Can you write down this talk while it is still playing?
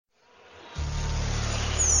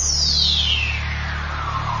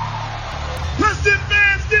Piston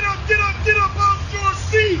fans, get up off your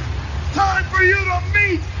seat. Time for you to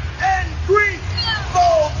meet and greet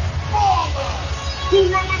the Ballers,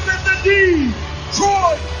 who represent the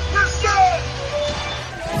Detroit Pistons.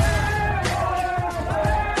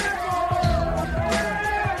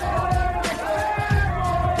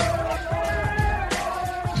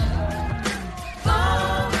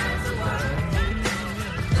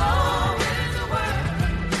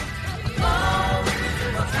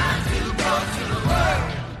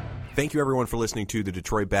 Thank you, everyone, for listening to the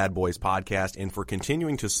Detroit Bad Boys podcast and for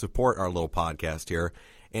continuing to support our little podcast here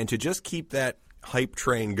and to just keep that hype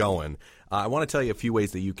train going. I want to tell you a few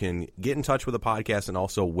ways that you can get in touch with the podcast and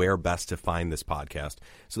also where best to find this podcast.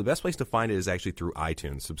 So the best place to find it is actually through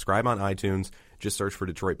iTunes. Subscribe on iTunes. Just search for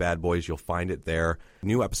Detroit Bad Boys. You'll find it there.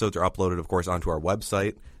 New episodes are uploaded, of course, onto our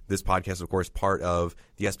website. This podcast, of course, part of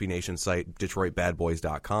the SB Nation site,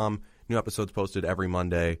 DetroitBadBoys.com. New episodes posted every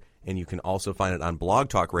Monday, and you can also find it on Blog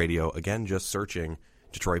Talk Radio, again, just searching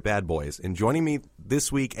Detroit Bad Boys. And joining me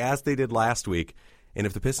this week, as they did last week, and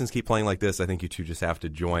if the Pistons keep playing like this, I think you two just have to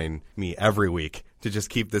join me every week to just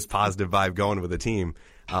keep this positive vibe going with the team.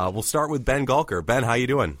 We'll start with Ben Gulker. Ben, how you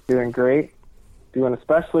doing? Doing great. Doing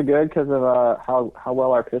especially good because of how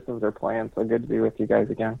well our Pistons are playing, so good to be with you guys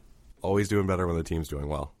again. Always doing better when the team's doing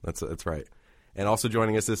well. That's right. And also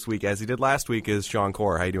joining us this week, as he did last week, is Sean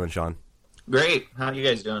Core. How you doing, Sean? Great. How are you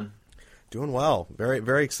guys doing? Doing well. Very,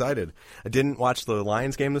 very excited. I didn't watch the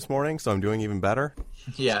Lions game this morning, so I'm doing even better.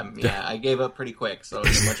 Yeah. I gave up pretty quick, so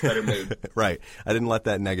it's in a much better mood. Right. I didn't let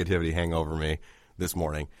that negativity hang over me this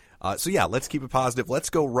morning. So let's keep it positive. Let's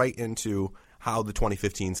go right into how the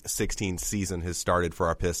 2015-16 season has started for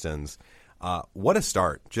our Pistons. What a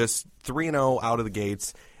start. Just 3-0 out of the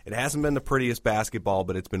gates. It hasn't been the prettiest basketball,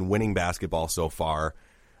 but it's been winning basketball so far.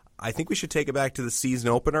 I think we should take it back to the season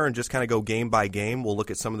opener and just kind of go game by game. We'll look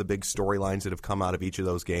at some of the big storylines that have come out of each of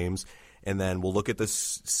those games, and then we'll look at the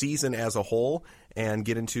season as a whole and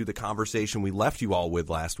get into the conversation we left you all with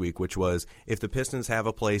last week, which was if the Pistons have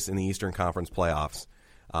a place in the Eastern Conference playoffs.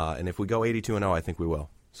 And if we go 82-0, I think we will.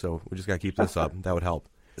 So we just got to keep this up. That would help.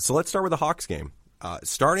 So let's start with the Hawks game.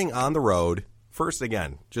 Starting on the road, first,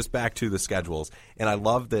 again, just back to the schedules. And I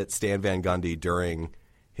love that Stan Van Gundy, during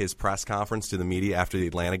his press conference to the media after the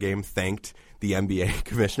Atlanta game, thanked the NBA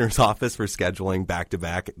Commissioner's Office for scheduling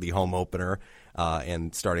back-to-back the home opener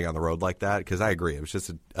and starting on the road like that, because I agree. It was just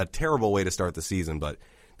a terrible way to start the season, but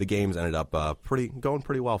the games ended up going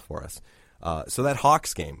pretty well for us. So that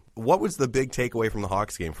Hawks game, what was the big takeaway from the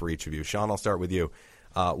Hawks game for each of you? Sean, I'll start with you.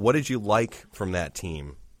 What did you like from that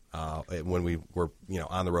team when we were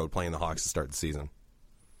on the road playing the Hawks to start the season?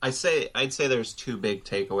 I'd say there's two big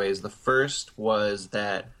takeaways. The first was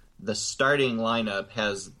that the starting lineup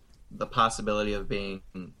has the possibility of being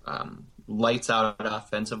lights out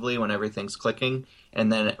offensively when everything's clicking.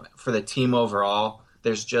 And then for the team overall,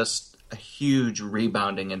 there's just a huge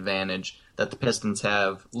rebounding advantage that the Pistons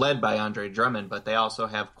have, led by Andre Drummond, but they also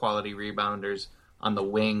have quality rebounders on the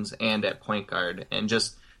wings and at point guard. And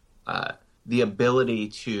just the ability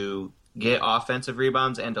to get offensive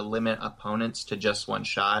rebounds and to limit opponents to just one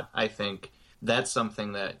shot, I think that's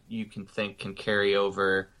something that you can carry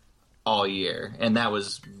over all year. And that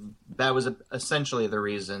was essentially the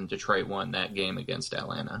reason Detroit won that game against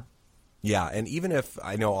Atlanta. Yeah, and even if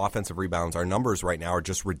I know offensive rebounds, our numbers right now are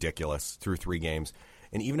just ridiculous through 3 games.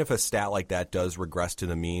 And even if a stat like that does regress to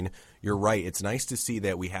the mean, you're right. It's nice to see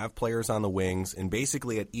that we have players on the wings, and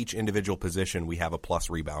basically at each individual position we have a plus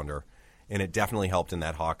rebounder. And it definitely helped in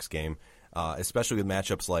that Hawks game, especially with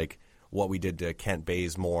matchups like what we did to Kent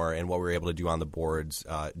Bazemore and what we were able to do on the boards.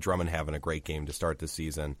 Drummond having a great game to start the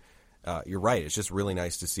season. You're right. It's just really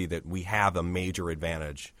nice to see that we have a major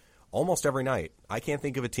advantage almost every night. I can't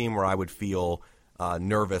think of a team where I would feel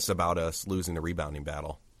nervous about us losing the rebounding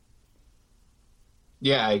battle.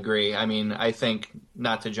 Yeah, I agree. I mean, I think,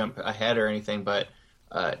 not to jump ahead or anything, but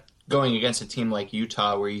going against a team like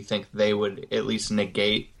Utah where you think they would at least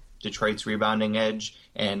negate Detroit's rebounding edge,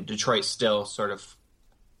 and Detroit still sort of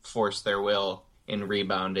forced their will in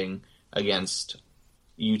rebounding against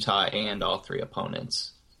Utah and all 3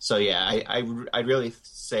 opponents. So yeah, I'd really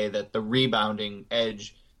say that the rebounding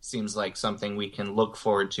edge seems like something we can look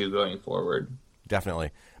forward to going forward.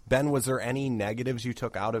 Definitely. Ben, was there any negatives you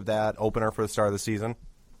took out of that opener for the start of the season?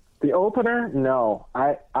 The opener? No.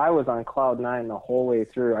 I was on cloud 9 the whole way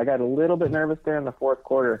through. I got a little bit nervous there in the fourth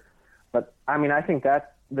quarter, but I mean, I think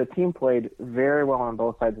that the team played very well on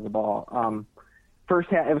both sides of the ball. First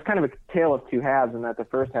half, it was kind of a tale of two halves, in that the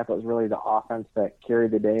first half it was really the offense that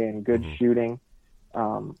carried the day and good shooting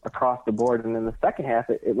across the board. And then the second half,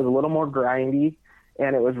 it was a little more grindy,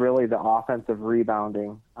 And it was really the offensive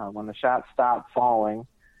rebounding. When the shots stopped falling,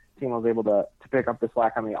 the team was able to pick up the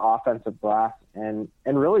slack on the offensive glass and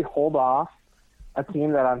really hold off a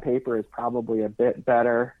team that on paper is probably a bit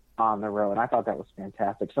better on the road. I thought that was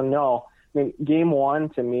fantastic. So, no, I mean, game one,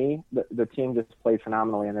 to me, the team just played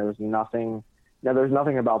phenomenally, and there was nothing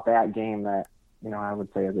about that game that, I would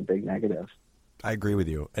say is a big negative. I agree with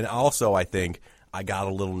you. And also, I think I got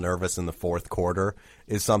a little nervous in the fourth quarter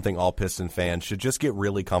is something all Piston fans should just get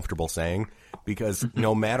really comfortable saying, because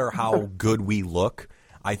no matter how good we look,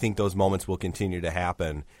 I think those moments will continue to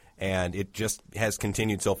happen. And it just has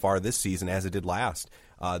continued so far this season as it did last.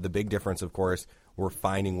 The big difference, of course, we're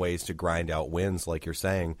finding ways to grind out wins, like you're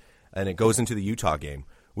saying. And it goes into the Utah game,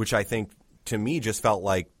 which I think, to me, just felt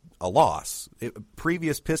like a loss.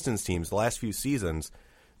 Previous Pistons teams, the last few seasons,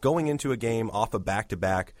 going into a game off a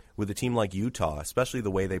back-to-back with a team like Utah, especially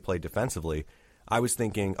the way they played defensively, I was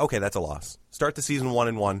thinking, okay, that's a loss. Start the season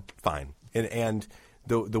 1-1, fine. And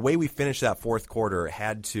the way we finished that fourth quarter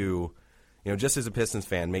had to, just as a Pistons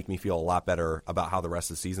fan, make me feel a lot better about how the rest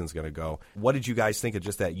of the season is going to go. What did you guys think of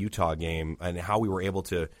just that Utah game and how we were able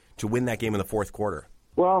to win that game in the fourth quarter?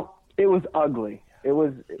 Well, it was ugly. It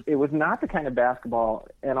was not the kind of basketball,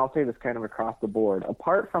 and I'll say this kind of across the board,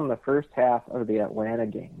 apart from the first half of the Atlanta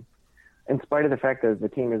game, in spite of the fact that the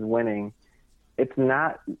team is winning, it's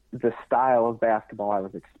not the style of basketball I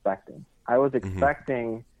was expecting. I was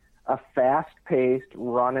expecting a fast-paced,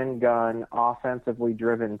 run-and-gun, offensively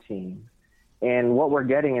driven team. And what we're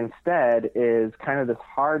getting instead is kind of this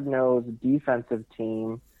hard-nosed defensive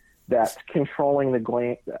team that's controlling the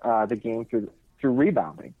game through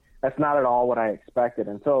rebounding. That's not at all what I expected.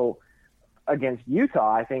 And so against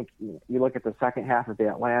Utah, I think you look at the second half of the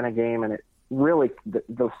Atlanta game, and it really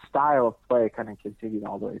the style of play kind of continued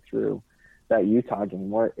all the way through that Utah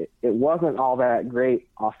game, where it wasn't all that great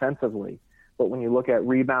offensively. But when you look at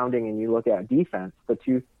rebounding and you look at defense, the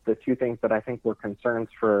two things that I think were concerns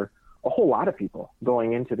for a whole lot of people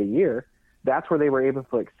going into the year, that's where they were able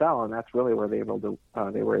to excel, and that's really where they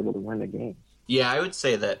were able to win the games. Yeah, I would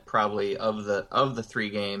say that probably of the three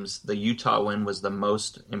games, the Utah win was the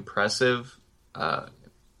most impressive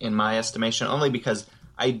in my estimation, only because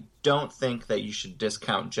I don't think that you should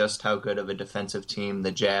discount just how good of a defensive team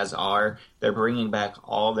the Jazz are. They're bringing back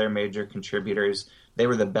all their major contributors. They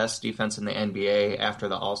were the best defense in the NBA after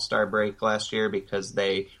the All-Star break last year because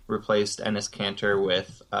they replaced Enes Kanter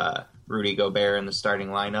with Rudy Gobert in the starting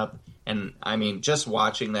lineup. And, I mean, just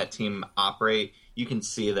watching that team operate, you can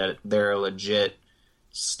see that they're a legit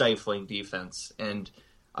stifling defense. And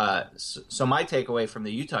so my takeaway from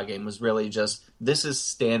the Utah game was really just, this is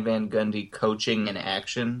Stan Van Gundy coaching in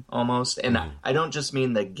action almost. And I don't just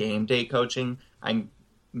mean the game day coaching. I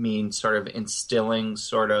mean sort of instilling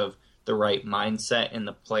sort of the right mindset in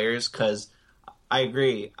the players, because I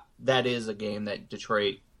agree that is a game that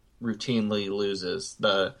Detroit routinely loses.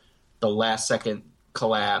 The last second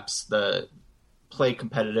collapse, the play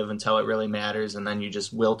competitive until it really matters, and then you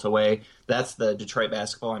just wilt away. That's the Detroit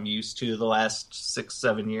basketball I'm used to the last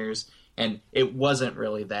 6-7 years, and it wasn't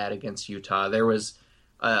really that against Utah. There was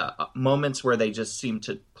moments where they just seemed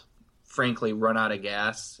to frankly run out of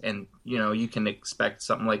gas, and you can expect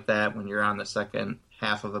something like that when you're on the second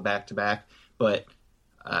half of a back-to-back, but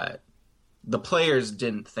the players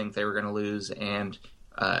didn't think they were going to lose, and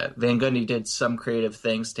Van Gundy did some creative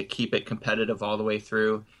things to keep it competitive all the way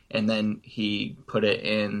through, and then he put it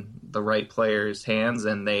in the right players' hands,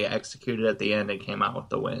 and they executed at the end and came out with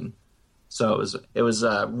the win. So it was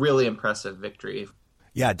a really impressive victory.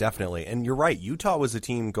 Yeah, definitely. And you're right. Utah was a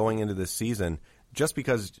team going into this season just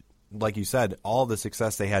because, like you said, all the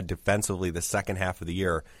success they had defensively the second half of the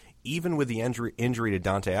year. Even with the injury to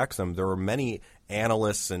Dante Exum, there were many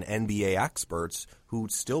analysts and NBA experts who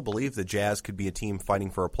still believe the Jazz could be a team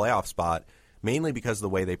fighting for a playoff spot, mainly because of the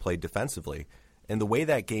way they played defensively. And the way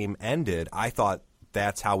that game ended, I thought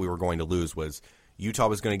that's how we were going to lose, was Utah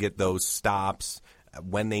was going to get those stops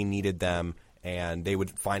when they needed them, and they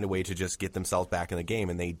would find a way to just get themselves back in the game,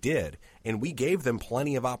 and they did. And we gave them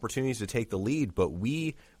plenty of opportunities to take the lead, but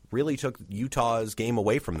we really took Utah's game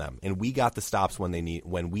away from them, and we got the stops when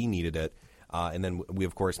we needed it, and then we,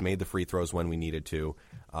 of course, made the free throws when we needed to.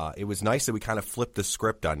 It was nice that we kind of flipped the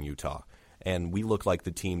script on Utah, and we looked like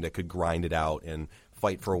the team that could grind it out and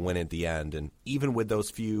fight for a win at the end. And even with those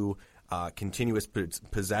few continuous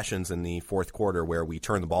possessions in the fourth quarter where we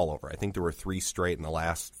turned the ball over, I think there were 3 straight in the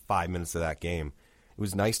last 5 minutes of that game, it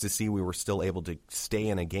was nice to see we were still able to stay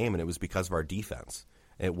in a game, and it was because of our defense.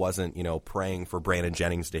 It wasn't, praying for Brandon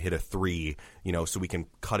Jennings to hit a 3, so we can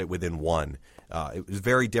cut it within 1. It was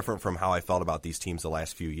very different from how I felt about these teams the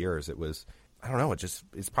last few years. It was, I don't know,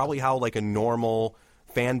 it's probably how like a normal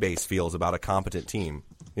fan base feels about a competent team.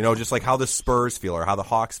 You know, just like how the Spurs feel or how the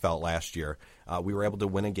Hawks felt last year. We were able to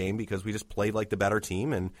win a game because we just played like the better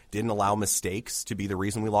team and didn't allow mistakes to be the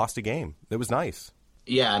reason we lost a game. It was nice.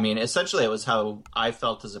 Yeah, I mean, essentially it was how I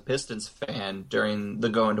felt as a Pistons fan during the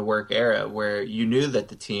going to work era, where you knew that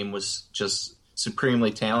the team was just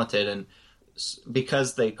supremely talented, and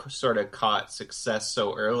because they sort of caught success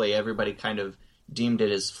so early, everybody kind of deemed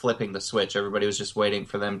it as flipping the switch. Everybody was just waiting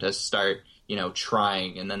for them to start,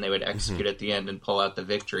 trying, and then they would execute at the end and pull out the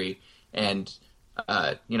victory. And,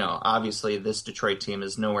 obviously this Detroit team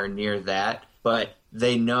is nowhere near that, but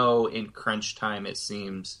they know in crunch time, it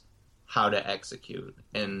seems, how to execute,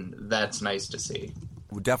 and that's nice to see.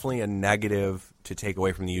 Definitely a negative to take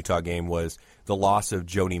away from the Utah game was the loss of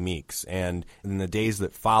Jody Meeks. And in the days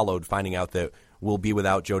that followed, finding out that we'll be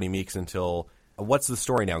without Jody Meeks until, what's the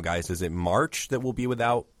story now, guys? Is it March that we'll be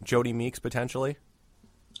without Jody Meeks potentially?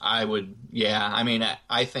 I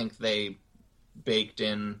think they baked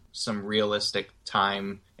in some realistic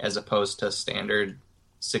time as opposed to standard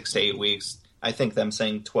 6 to 8 weeks. I think them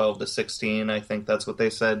saying 12 to 16, I think that's what they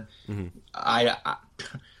said. Mm-hmm.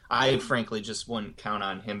 I frankly just wouldn't count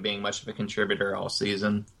on him being much of a contributor all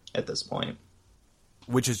season at this point.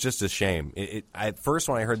 Which is just a shame. At first,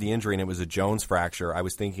 when I heard the injury and it was a Jones fracture, I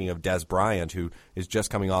was thinking of Des Bryant, who is just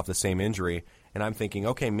coming off the same injury. And I'm thinking,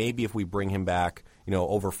 okay, maybe if we bring him back,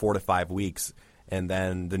 over 4 to 5 weeks, and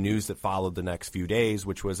then the news that followed the next few days,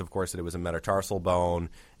 which was, of course, that it was a metatarsal bone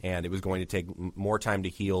and it was going to take more time to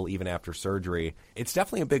heal even after surgery. It's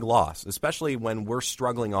definitely a big loss, especially when we're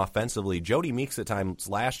struggling offensively. Jody Meeks at times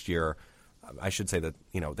last year, I should say that,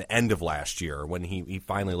 the end of last year when he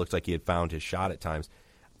finally looked like he had found his shot at times,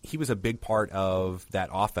 he was a big part of that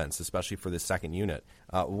offense, especially for the second unit.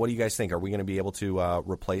 What do you guys think? Are we going to be able to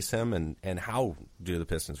replace him, and how do the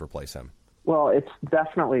Pistons replace him? Well, it's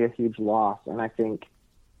definitely a huge loss, and I think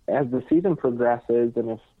as the season progresses and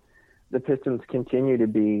if the Pistons continue to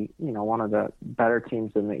be, one of the better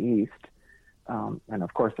teams in the East, and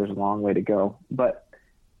of course there's a long way to go, but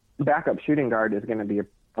backup shooting guard is going to be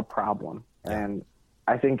a problem. And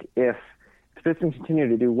I think if the Pistons continue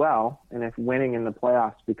to do well and if winning in the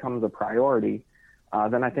playoffs becomes a priority,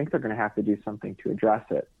 then I think they're going to have to do something to address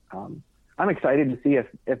it. I'm excited to see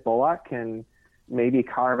if Bullock can maybe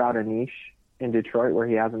carve out a niche in Detroit where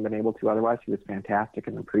he hasn't been able to otherwise. He was fantastic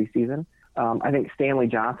in the preseason. I think Stanley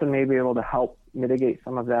Johnson may be able to help mitigate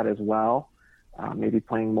some of that as well, maybe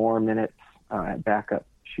playing more minutes at backup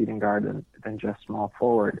shooting guard than just small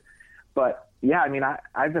forward. But, yeah,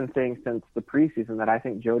 I've been saying since the preseason that I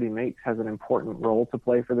think Jody Meeks has an important role to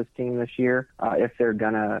play for this team this year if they're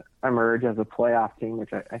going to emerge as a playoff team,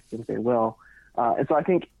 which I think they will. And so I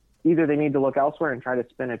think either they need to look elsewhere and try to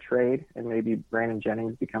spin a trade, and maybe Brandon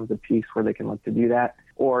Jennings becomes a piece where they can look to do that,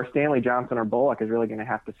 or Stanley Johnson or Bullock is really going to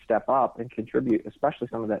have to step up and contribute, especially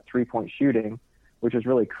some of that three-point shooting, which is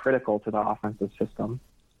really critical to the offensive system.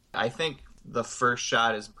 I think the first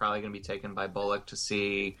shot is probably going to be taken by Bullock to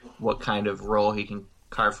see what kind of role he can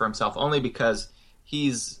carve for himself, only because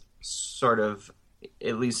he's sort of,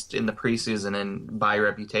 at least in the preseason and by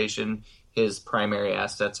reputation, his primary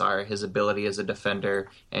assets are his ability as a defender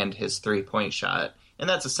and his three-point shot. And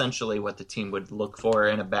that's essentially what the team would look for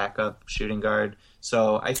in a backup shooting guard.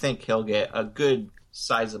 So I think he'll get a good,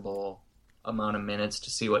 sizable amount of minutes to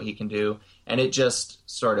see what he can do. And it just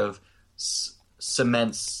sort of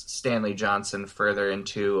cements Stanley Johnson further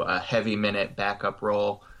into a heavy minute backup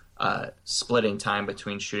role, splitting time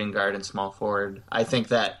between shooting guard and small forward. I think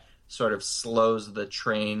that sort of slows the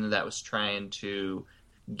train that was trying to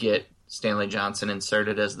get Stanley Johnson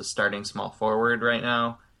inserted as the starting small forward right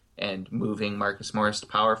now and moving Marcus Morris to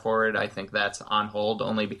power forward. I think that's on hold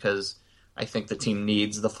only because I think the team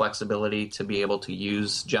needs the flexibility to be able to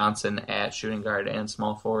use Johnson at shooting guard and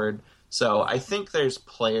small forward. So I think there's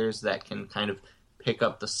players that can kind of pick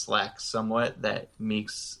up the slack somewhat that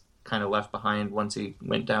Meeks kind of left behind once he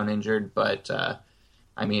went down injured. But,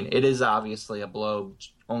 it is obviously a blow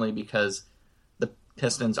only because the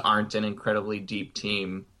Pistons aren't an incredibly deep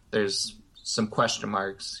team. There's some question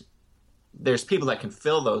marks. There's people that can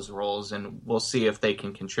fill those roles, and we'll see if they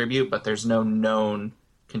can contribute, but there's no known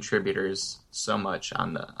contributors so much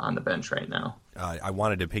on the bench right now. I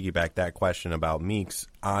wanted to piggyback that question about Meeks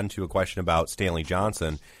onto a question about Stanley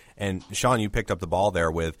Johnson. And, Sean, you picked up the ball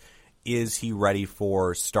there with, is he ready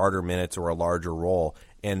for starter minutes or a larger role?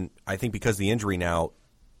 And I think because of the injury now,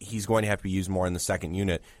 he's going to have to be used more in the second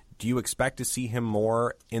unit. Do you expect to see him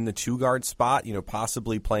more in the two-guard spot,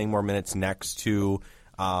 possibly playing more minutes next to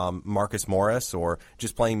Marcus Morris, or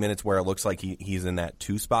just playing minutes where it looks like he's in that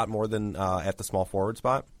two spot more than at the small forward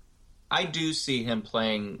spot? I do see him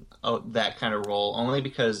playing that kind of role only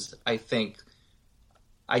because I think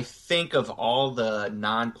of all the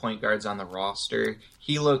non-point guards on the roster,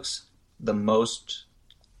 he looks the most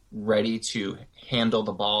ready to handle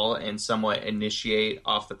the ball and somewhat initiate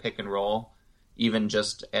off the pick and roll, even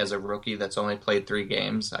just as a rookie that's only played 3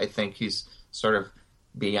 games. I think he's sort of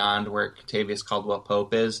beyond where Kentavious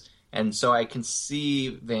Caldwell-Pope is. And so I can see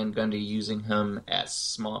Van Gundy using him at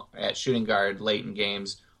shooting guard late in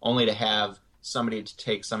games, only to have somebody to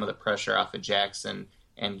take some of the pressure off of Jackson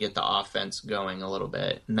and get the offense going a little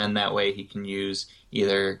bit. And then that way he can use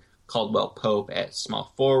either Caldwell-Pope at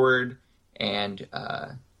small forward and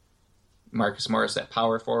Marcus Morris at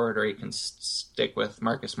power forward, or he can stick with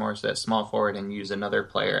Marcus Morris at small forward and use another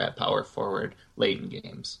player at power forward late in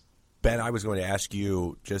games. Ben, I was going to ask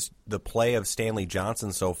you just the play of Stanley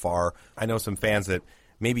Johnson so far. I know some fans that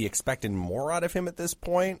maybe expected more out of him at this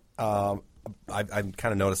point. I've kind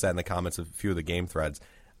of noticed that in the comments of a few of the game threads.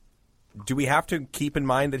 Do we have to keep in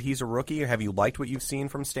mind that he's a rookie? Have you liked what you've seen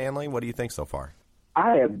from Stanley? What do you think so far?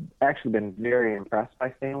 I have actually been very impressed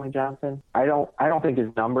by Stanley Johnson. I don't think his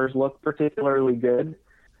numbers look particularly good.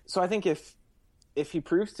 So I think if he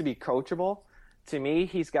proves to be coachable, to me,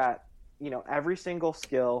 he's got every single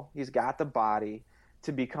skill. He's got the body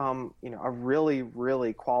to become a really,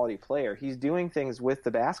 really quality player. He's doing things with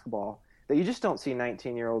the basketball that you just don't see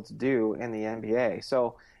 19-year-olds do in the NBA.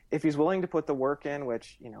 So if he's willing to put the work in,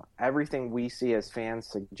 which everything we see as fans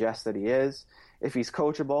suggests that he is, if he's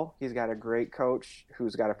coachable, he's got a great coach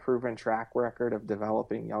who's got a proven track record of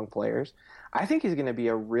developing young players. I think he's going to be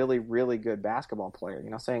a really, really good basketball player.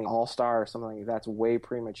 Saying all-star or something like that's way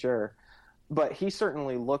premature. But he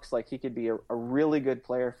certainly looks like he could be a really good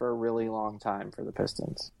player for a really long time for the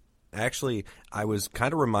Pistons. Actually, I was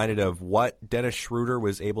kind of reminded of what Dennis Schroeder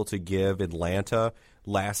was able to give Atlanta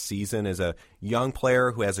last season as a young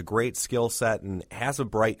player who has a great skill set and has a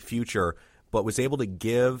bright future, but was able to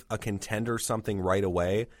give a contender something right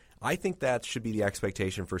away. I think that should be the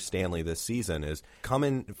expectation for Stanley this season, is come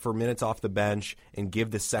in for minutes off the bench and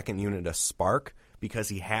give the second unit a spark, because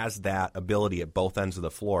he has that ability at both ends of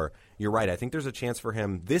the floor. You're right. I think there's a chance for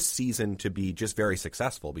him this season to be just very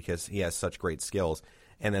successful because he has such great skills.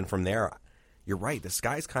 And then from there, you're right. The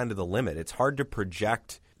sky's kind of the limit. It's hard to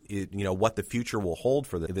project what the future will hold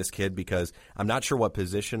for this kid, because I'm not sure what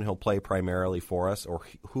position he'll play primarily for us or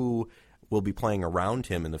who will be playing around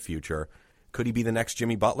him in the future. Could he be the next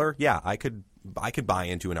Jimmy Butler? Yeah, I could buy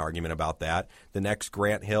into an argument about that. The next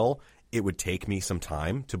Grant Hill. It would take me some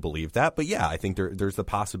time to believe that. But, yeah, I think there's the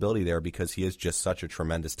possibility there because he is just such a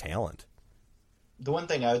tremendous talent. The one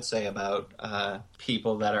thing I would say about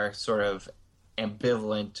people that are sort of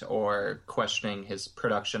ambivalent or questioning his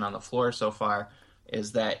production on the floor so far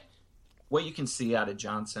is that what you can see out of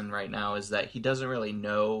Johnson right now is that he doesn't really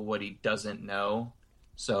know what he doesn't know.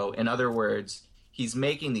 So, in other words, he's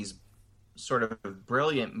making these sort of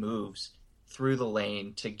brilliant moves through the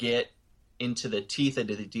lane to get into the teeth of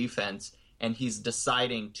the defense, and he's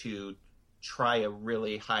deciding to try a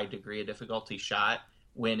really high degree of difficulty shot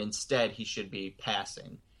when instead he should be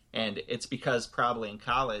passing. And it's because probably in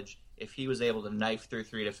college, if he was able to knife through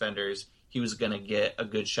 3 defenders, he was going to get a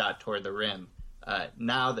good shot toward the rim.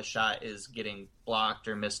 Now the shot is getting blocked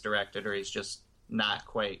or misdirected, or he's just not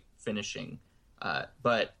quite finishing.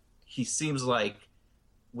 But he seems like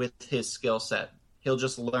with his skill set, he'll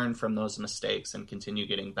just learn from those mistakes and continue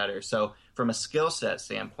getting better. So from a skill set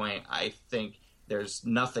standpoint, I think there's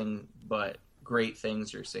nothing but great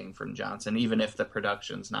things you're seeing from Johnson, even if the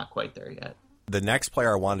production's not quite there yet. The next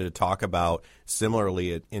player I wanted to talk about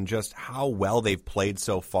similarly in just how well they've played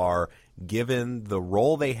so far, given the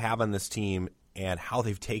role they have on this team and how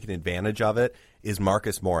they've taken advantage of it, is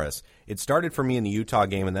Marcus Morris. It started for me in the Utah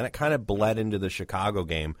game, and then it kind of bled into the Chicago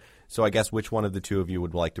game. So I guess which one of the two of you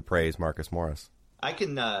would like to praise Marcus Morris? I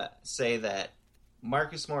can say that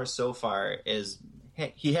Marcus Morris so far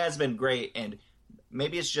he has been great, and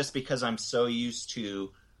maybe it's just because I'm so used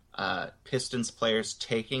to Pistons players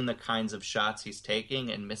taking the kinds of shots he's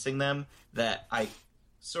taking and missing them that I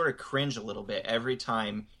sort of cringe a little bit every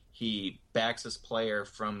time he backs his player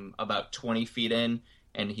from about 20 feet in,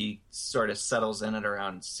 and he sort of settles in at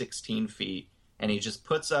around 16 feet, and he just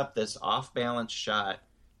puts up this off-balance shot,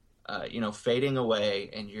 fading away,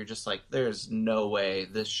 and you're just like, there's no way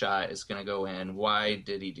this shot is going to go in. Why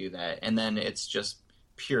did he do that? And then it's just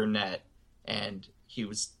pure net, and he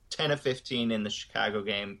was 10 of 15 in the Chicago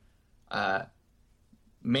game,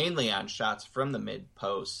 mainly on shots from the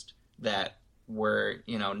mid-post that were,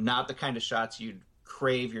 not the kind of shots you'd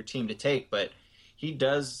crave your team to take, but he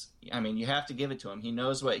does. I mean, you have to give it to him. He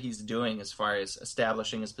knows what he's doing as far as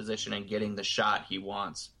establishing his position and getting the shot he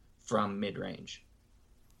wants from mid-range.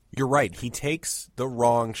 You're right. He takes the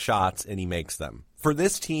wrong shots and he makes them. For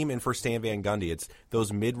this team and for Stan Van Gundy, it's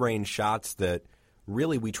those mid-range shots that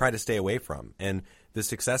really we try to stay away from. And the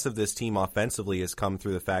success of this team offensively has come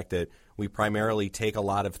through the fact that we primarily take a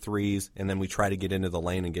lot of threes and then we try to get into the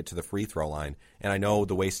lane and get to the free throw line. And I know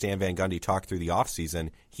the way Stan Van Gundy talked through the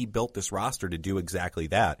offseason, he built this roster to do exactly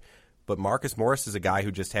that. But Marcus Morris is a guy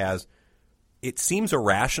who just has, it seems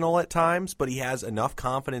irrational at times, but he has enough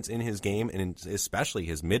confidence in his game and especially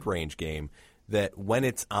his mid-range game that when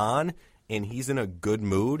it's on and he's in a good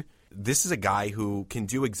mood, this is a guy who can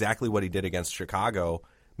do exactly what he did against Chicago.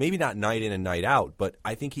 Maybe not night in and night out, but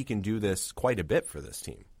I think he can do this quite a bit for this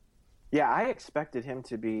team. Yeah, I expected him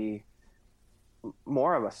to be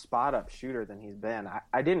more of a spot-up shooter than he's been.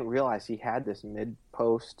 I didn't realize he had this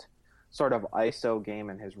mid-post sort of ISO game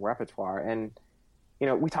in his repertoire. And, you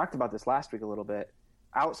know, we talked about this last week a little bit.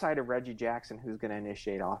 Outside of Reggie Jackson, who's going to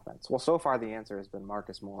initiate offense? Well, so far the answer has been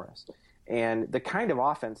Marcus Morris. And the kind of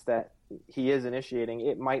offense that he is initiating,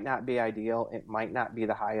 it might not be ideal. It might not be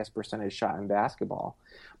the highest percentage shot in basketball.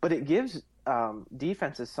 But it gives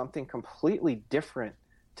defenses something completely different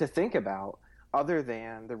to think about other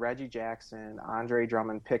than the Reggie Jackson, Andre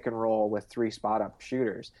Drummond pick and roll with 3 spot-up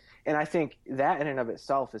shooters. And I think that in and of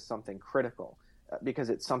itself is something critical because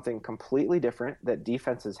it's something completely different that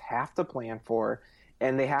defenses have to plan for,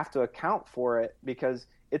 and they have to account for it because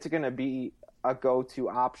it's going to be a go-to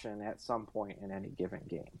option at some point in any given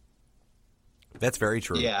game. That's very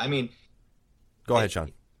true. Yeah, I mean... Go ahead,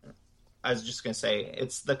 Sean. I was just going to say,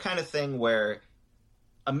 it's the kind of thing where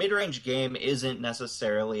a mid-range game isn't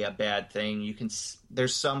necessarily a bad thing.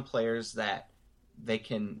 There's some players that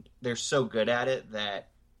they're so good at it that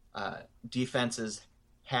defenses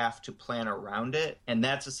have to plan around it, and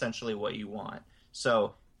that's essentially what you want.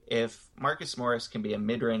 So if Marcus Morris can be a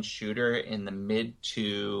mid-range shooter in the mid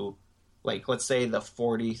to, like, let's say the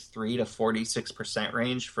 43 to 46%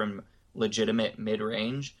 range from legitimate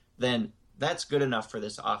mid-range, then that's good enough for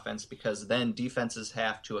this offense because then defenses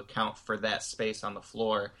have to account for that space on the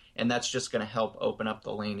floor, and that's just going to help open up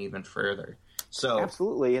the lane even further. So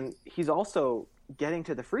absolutely, and he's also getting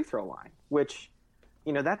to the free throw line, which,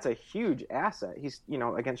 you know, that's a huge asset. He's, you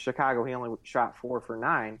know, against Chicago, he only shot 4 for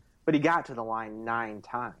 9, but he got to the line 9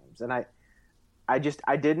 times, and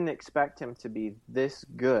I didn't expect him to be this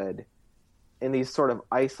good in these sort of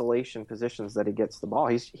isolation positions that he gets the ball.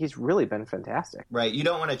 He's really been fantastic. Right. You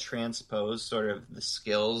don't want to transpose sort of the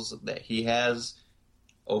skills that he has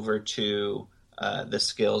over to the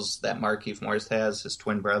skills that Markieff Morris has, his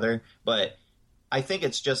twin brother. But I think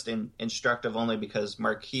it's just instructive only because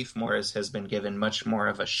Markieff Morris has been given much more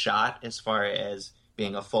of a shot as far as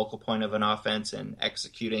being a focal point of an offense and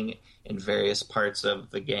executing in various parts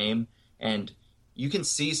of the game. And you can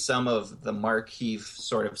see some of the Markieff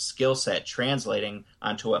sort of skill set translating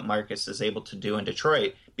onto what Marcus is able to do in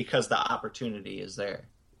Detroit because the opportunity is there.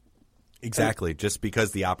 Exactly, just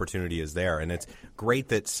because the opportunity is there. And it's great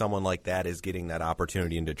that someone like that is getting that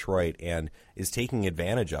opportunity in Detroit and is taking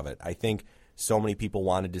advantage of it. I think so many people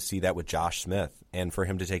wanted to see that with Josh Smith and for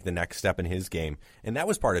him to take the next step in his game. And that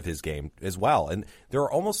was part of his game as well. And there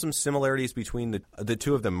are almost some similarities between the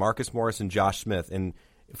two of them, Marcus Morris and Josh Smith. And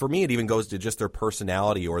for me, it even goes to just their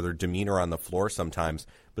personality or their demeanor on the floor sometimes.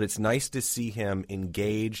 But it's nice to see him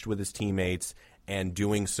engaged with his teammates and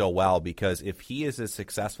doing so well, because if he is as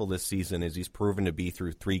successful this season as he's proven to be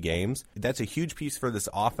through 3 games, that's a huge piece for this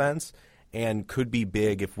offense and could be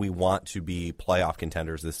big if we want to be playoff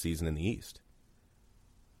contenders this season in the East.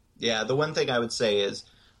 Yeah, the one thing I would say is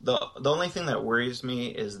the only thing that worries me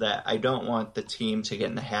is that I don't want the team to get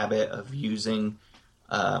in the habit of using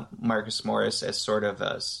Marcus Morris as sort of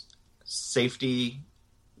a safety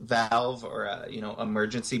valve or a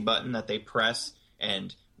emergency button that they press,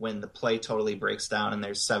 and when the play totally breaks down and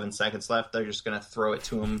there's 7 seconds left, they're just going to throw it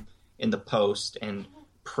to him in the post and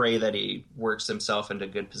pray that he works himself into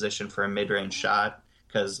good position for a mid-range shot,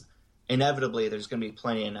 because inevitably there's going to be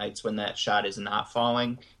plenty of nights when that shot is not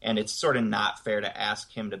falling, and it's sort of not fair to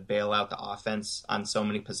ask him to bail out the offense on so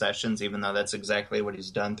many possessions, even though that's exactly what he's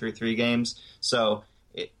done through 3 games. So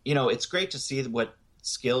it's great to see what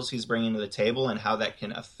skills he's bringing to the table and how that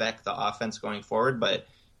can affect the offense going forward. But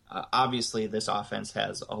obviously this offense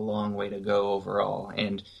has a long way to go overall.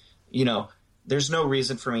 And, there's no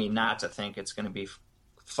reason for me not to think it's going to be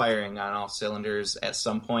firing on all cylinders at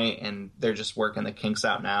some point, and they're just working the kinks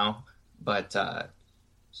out now. But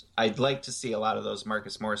I'd like to see a lot of those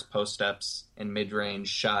Marcus Morris post-ups and mid-range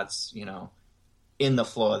shots, in the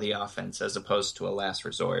flow of the offense as opposed to a last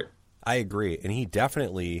resort. I agree, and he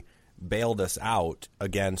definitely bailed us out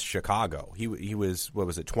against Chicago. He was,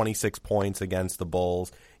 26 points against the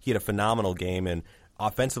Bulls. He had a phenomenal game, and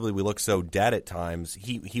offensively we looked so dead at times.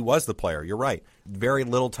 He was the player. You're right. Very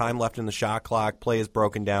little time left in the shot clock. Play is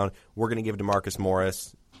broken down. We're going to give DeMarcus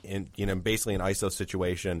Morris basically an ISO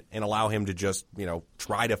situation and allow him to just,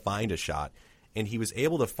 try to find a shot. And he was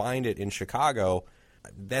able to find it in Chicago.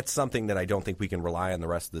 That's something that I don't think we can rely on the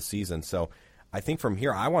rest of the season. So I think from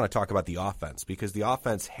here, I want to talk about the offense, because the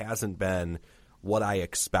offense hasn't been what I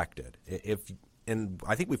expected. And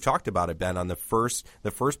I think we've talked about it, Ben, on the first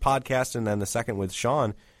podcast and then the second with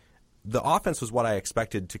Sean. The offense was what I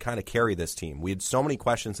expected to kind of carry this team. We had so many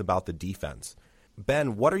questions about the defense.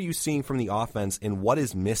 Ben, what are you seeing from the offense, and what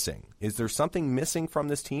is missing? Is there something missing from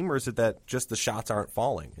this team, or is it that just the shots aren't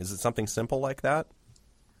falling? Is it something simple like that?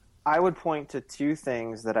 I would point to two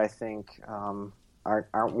things that I think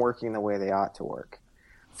aren't working the way they ought to work.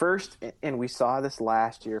 First, and we saw this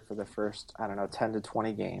last year for the first, 10 to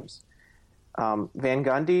 20 games, Van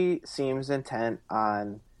Gundy seems intent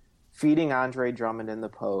on feeding Andre Drummond in the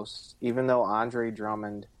post, even though Andre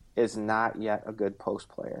Drummond is not yet a good post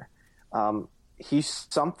player. He's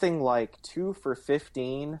something like 2 for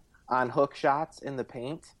 15 on hook shots in the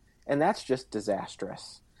paint, and that's just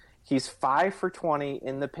disastrous. He's 5 for 20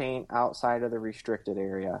 in the paint outside of the restricted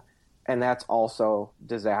area, and that's also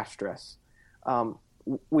disastrous.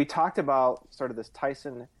 We talked about sort of this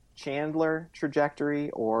Tyson Chandler trajectory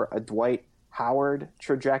or a Dwight Howard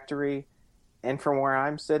trajectory, and from where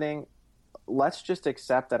I'm sitting, let's just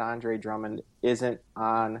accept that Andre Drummond isn't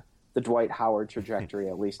on the Dwight Howard trajectory,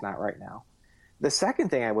 at least not right now. The second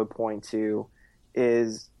thing I would point to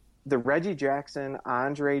is the Reggie Jackson,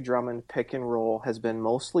 Andre Drummond pick and roll has been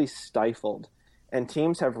mostly stifled, and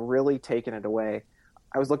teams have really taken it away.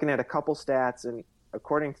 I was looking at a couple stats, and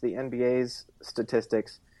according to the NBA's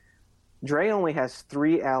statistics, Dre only has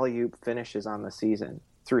 3 alley-oop finishes on the season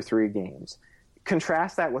through 3 games.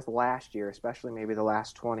 Contrast that with last year, especially maybe the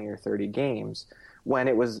last 20 or 30 games, when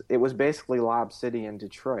it was basically Lob City in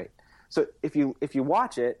Detroit. So if you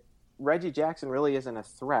watch it, Reggie Jackson really isn't a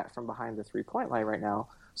threat from behind the three-point line right now.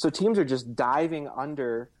 So teams are just diving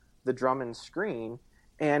under the Drummond screen,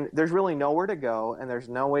 and there's really nowhere to go, and there's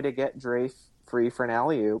no way to get Dre free for an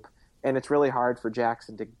alley-oop, and it's really hard for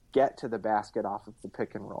Jackson to get to the basket off of the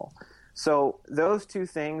pick and roll. So those two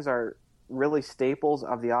things are really staples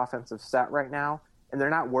of the offensive set right now, and they're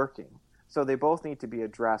not working. So they both need to be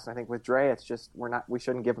addressed. I think with Dre, it's just we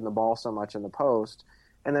shouldn't give him the ball so much in the post.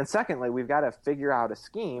 And then secondly, we've got to figure out a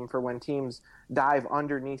scheme for when teams dive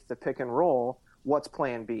underneath the pick and roll. What's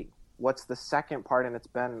plan B? What's the second part? And it's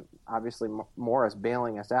been obviously Morris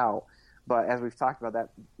bailing us out. But as we've talked about that,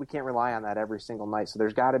 we can't rely on that every single night. So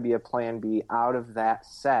there's got to be a plan B out of that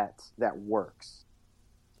set that works.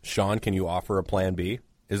 Sean, can you offer a plan B?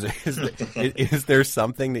 Is there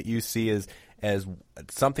something that you see as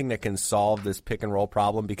something that can solve this pick and roll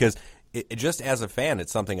problem? Because just as a fan,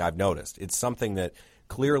 it's something I've noticed. It's something that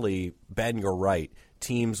clearly, Ben, you're right.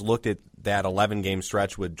 Teams looked at that 11-game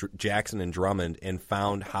stretch with Jackson and Drummond and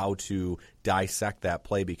found how to dissect that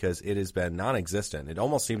play because it has been non-existent. It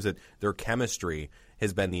almost seems that their chemistry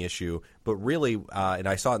has been the issue. But really, and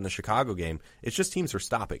I saw it in the Chicago game, it's just teams are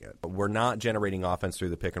stopping it. We're not generating offense through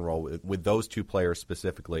the pick and roll with those two players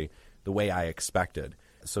specifically the way I expected.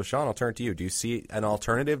 So, Sean, I'll turn to you. Do you see an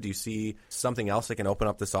alternative? Do you see something else that can open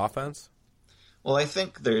up this offense? Well, I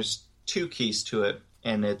think there's 2 keys to it,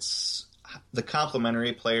 and it's the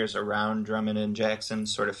complementary players around Drummond and Jackson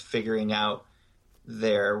sort of figuring out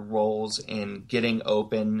their roles in getting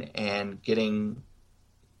open and getting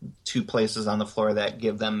to places on the floor that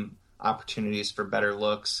give them opportunities for better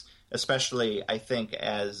looks, especially, I think,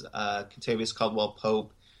 as Kentavious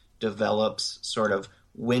Caldwell-Pope develops sort of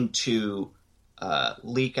when to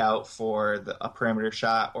leak out for a perimeter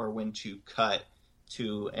shot or when to cut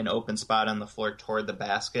to an open spot on the floor toward the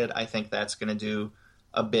basket. I think that's going to do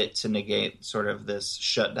a bit to negate sort of this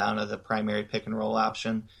shutdown of the primary pick and roll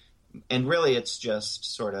option. And really it's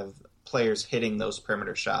just sort of players hitting those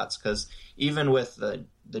perimeter shots, because even with the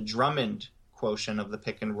Drummond quotient of the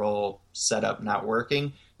pick and roll setup not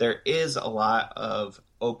working, there is a lot of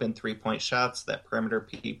open 3-point shots that perimeter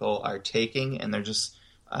people are taking, and they're just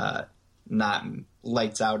not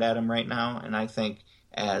lights out at them right now. And I think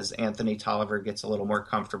as Anthony Tolliver gets a little more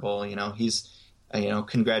comfortable, he's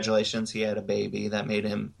congratulations, he had a baby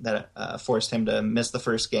that forced him to miss the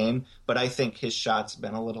first game. But I think his shot's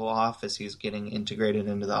been a little off as he's getting integrated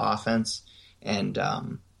into the offense. And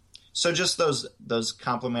so just those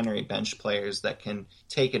complementary bench players that can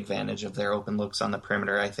take advantage of their open looks on the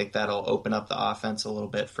perimeter, I think that'll open up the offense a little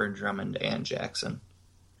bit for Drummond and Jackson.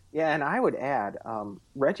 Yeah, and I would add,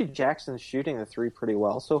 Reggie Jackson's shooting the three pretty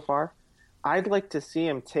well so far. I'd like to see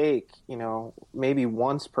him take, maybe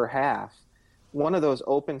once per half, one of those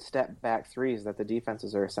open step back threes that the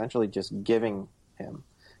defenses are essentially just giving him.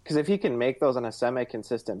 Because if he can make those on a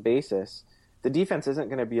semi-consistent basis, the defense isn't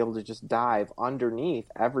going to be able to just dive underneath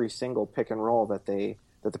every single pick and roll that the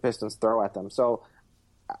Pistons throw at them. So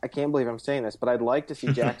I can't believe I'm saying this, but I'd like to see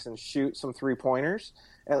Jackson shoot some three-pointers,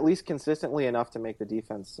 at least consistently enough to make the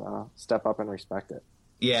defense step up and respect it.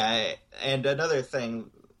 Yeah, and another thing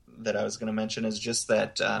that I was going to mention is just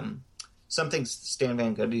that something Stan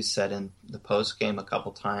Van Gundy said in the post game a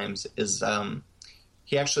couple times is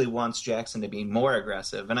he actually wants Jackson to be more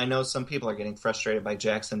aggressive. And I know some people are getting frustrated by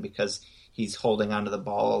Jackson because he's holding onto the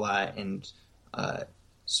ball a lot and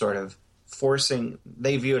sort of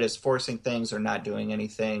they view it as forcing things or not doing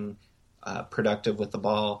anything productive with the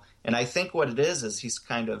ball. And I think what it is he's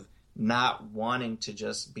kind of not wanting to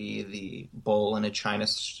just be the bull in a china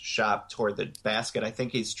shop toward the basket. I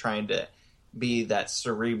think he's trying to be that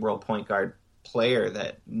cerebral point guard player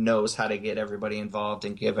that knows how to get everybody involved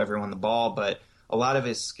and give everyone the ball. But a lot of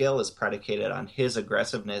his skill is predicated on his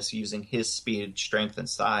aggressiveness using his speed, strength, and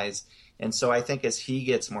size. And so I think as he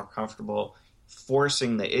gets more comfortable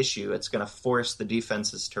forcing the issue, it's going to force the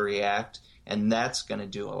defenses to react, and that's going to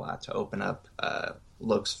do a lot to open up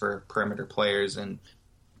looks for perimeter players and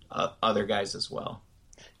other guys as well.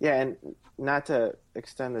 Yeah, and not to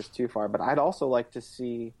extend this too far, but I'd also like to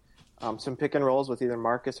see some pick and rolls with either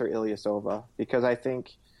Marcus or Ilyasova, because I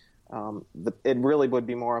think it really would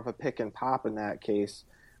be more of a pick and pop in that case.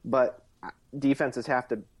 But defenses have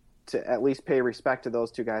to at least pay respect to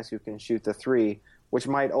those two guys who can shoot the three, which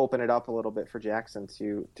might open it up a little bit for Jackson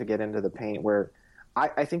to get into the paint, where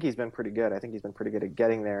I think he's been pretty good. I think he's been pretty good at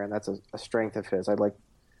getting there, and that's a strength of his. I'd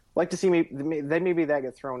like to see maybe that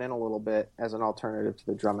get thrown in a little bit as an alternative to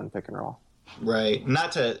the Drummond pick and roll. Right.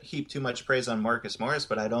 Not to heap too much praise on Marcus Morris,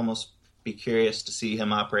 but I'd almost be curious to see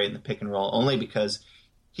him operate in the pick and roll, only because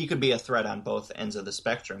he could be a threat on both ends of the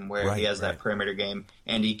spectrum, where he has that perimeter game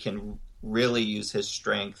and he can really use his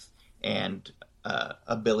strength and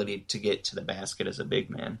ability to get to the basket as a big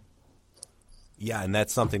man. Yeah, and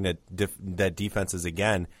that's something that that defenses,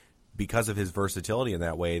 again, because of his versatility in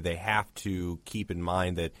that way, they have to keep in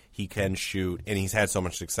mind that he can shoot, and he's had so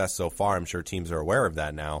much success so far. I'm sure teams are aware of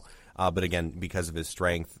that now. But again, because of his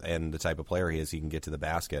strength and the type of player he is, he can get to the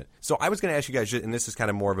basket. So I was going to ask you guys, and this is kind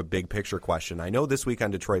of more of a big picture question. I know this week on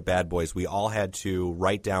Detroit Bad Boys, we all had to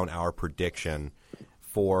write down our prediction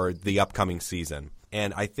for the upcoming season.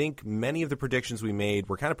 And I think many of the predictions we made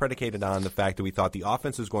were kind of predicated on the fact that we thought the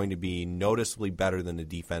offense was going to be noticeably better than the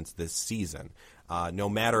defense this season, no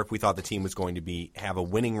matter if we thought the team was going to have a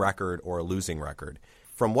winning record or a losing record.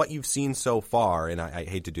 From what you've seen so far, and I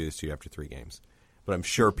hate to do this to you after 3 games, but I'm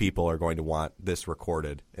sure people are going to want this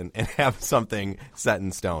recorded and have something set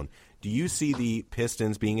in stone. Do you see the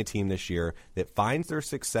Pistons being a team this year that finds their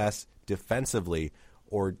success defensively,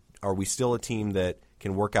 or are we still a team that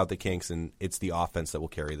can work out the kinks and it's the offense that will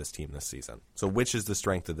carry this team this season? So which is the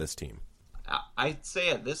strength of this team? I'd say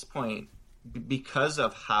at this point, because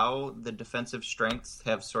of how the defensive strengths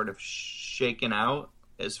have sort of shaken out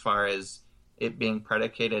as far as it being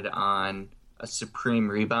predicated on a supreme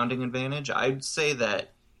rebounding advantage, I'd say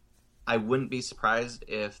that I wouldn't be surprised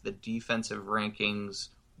if the defensive rankings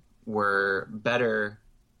were better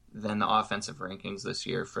than the offensive rankings this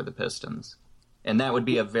year for the Pistons. And that would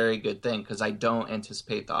be a very good thing, because I don't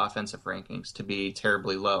anticipate the offensive rankings to be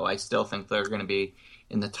terribly low. I still think they're going to be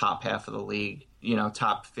in the top half of the league,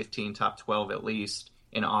 top 15, top 12 at least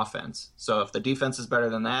in offense. So if the defense is better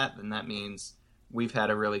than that, then that means we've had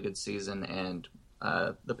a really good season and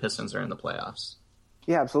the Pistons are in the playoffs.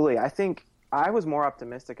 Yeah, absolutely. I think I was more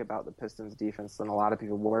optimistic about the Pistons defense than a lot of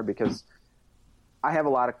people were, because I have a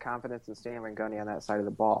lot of confidence in Stan Van Gundy on that side of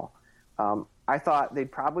the ball. I thought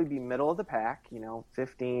they'd probably be middle of the pack,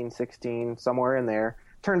 15, 16, somewhere in there.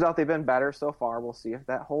 Turns out they've been better so far. We'll see if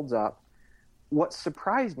that holds up. What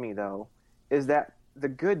surprised me, though, is that the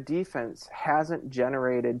good defense hasn't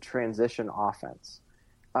generated transition offense,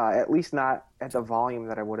 at least not at the volume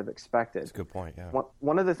that I would have expected. That's a good point, yeah.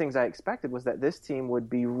 One of the things I expected was that this team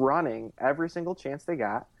would be running every single chance they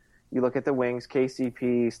got. You look at the wings,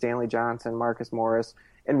 KCP, Stanley Johnson, Marcus Morris,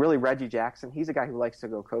 and really Reggie Jackson. He's a guy who likes to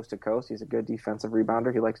go coast to coast. He's a good defensive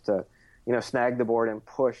rebounder. He likes to, snag the board and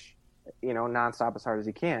push, nonstop as hard as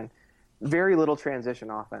he can. Very little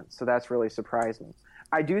transition offense, so that's really surprised me.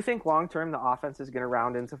 I do think long-term the offense is going to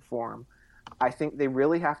round into form. I think they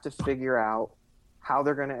really have to figure out how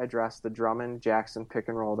they're going to address the Drummond-Jackson pick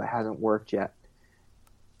and roll that hasn't worked yet.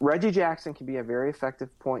 Reggie Jackson can be a very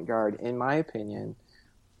effective point guard, in my opinion,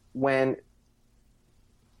 when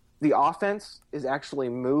the offense is actually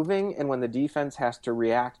moving and when the defense has to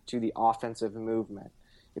react to the offensive movement.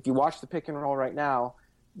 If you watch the pick and roll right now,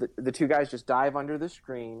 the two guys just dive under the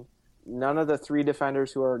screen. None of the three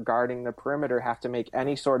defenders who are guarding the perimeter have to make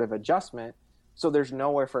any sort of adjustment, so there's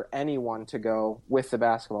nowhere for anyone to go with the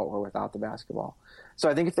basketball or without the basketball. So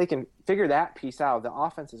I think if they can figure that piece out, the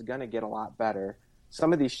offense is going to get a lot better.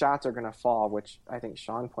 Some of these shots are going to fall, which I think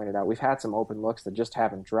Sean pointed out. We've had some open looks that just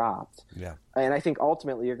haven't dropped. Yeah. And I think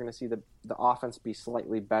ultimately you're going to see the offense be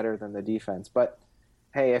slightly better than the defense. But,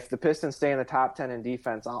 hey, if the Pistons stay in the top 10 in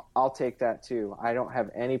defense, I'll take that too. I don't have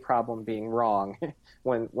any problem being wrong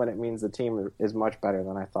when it means the team is much better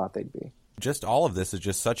than I thought they'd be. Just all of this is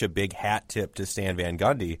just such a big hat tip to Stan Van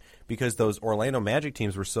Gundy, because those Orlando Magic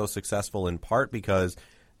teams were so successful in part because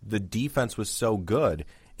the defense was so good.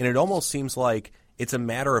 And it almost seems like it's a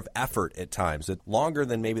matter of effort at times, longer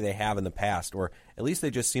than maybe they have in the past, or at least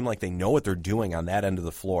they just seem like they know what they're doing on that end of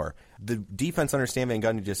the floor. The defense under Stan Van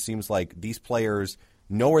Gundy just seems like these players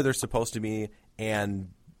know where they're supposed to be, and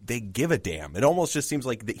they give a damn. It almost just seems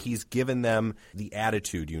like that he's given them the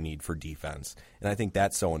attitude you need for defense, and I think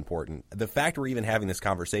that's so important. The fact we're even having this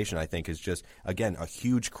conversation, I think, is just, again, a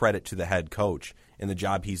huge credit to the head coach and the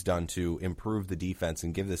job he's done to improve the defense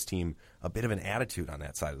and give this team a bit of an attitude on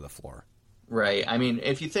that side of the floor. Right. I mean,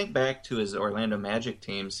 if you think back to his Orlando Magic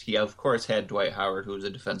teams, he, of course, had Dwight Howard, who was a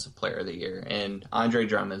Defensive Player of the Year, and Andre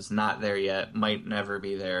Drummond's not there yet, might never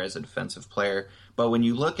be there as a defensive player. But when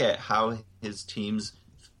you look at how his teams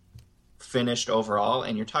finished overall,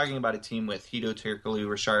 and you're talking about a team with Hedo Turkoglu,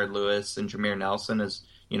 Rashard Lewis, and Jameer Nelson as,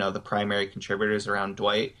 the primary contributors around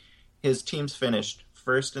Dwight, his teams finished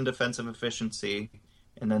first in defensive efficiency,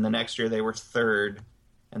 and then the next year they were third,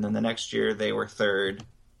 and then the next year they were third,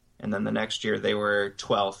 and then the next year they were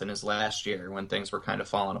 12th in his last year when things were kind of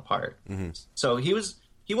falling apart. Mm-hmm. So he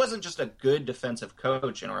wasn't just a good defensive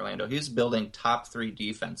coach in Orlando. He was building top 3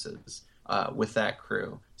 defenses with that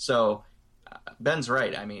crew. So Ben's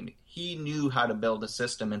right. I mean, he knew how to build a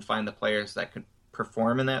system and find the players that could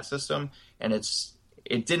perform in that system. And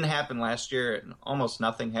it didn't happen last year. And almost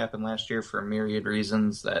nothing happened last year for a myriad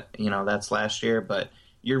reasons that, that's last year. But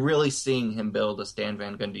you're really seeing him build a Stan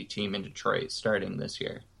Van Gundy team in Detroit starting this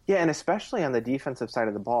year. Yeah, and especially on the defensive side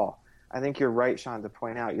of the ball. I think you're right, Sean, to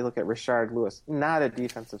point out. You look at Rashard Lewis, not a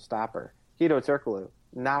defensive stopper. Hedo Turkoglu,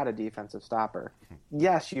 not a defensive stopper.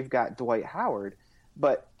 Yes, you've got Dwight Howard,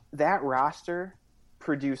 but that roster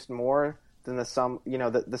produced more than the sum.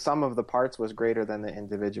 The sum of the parts was greater than the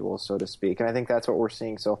individuals, so to speak. And I think that's what we're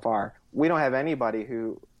seeing so far. We don't have anybody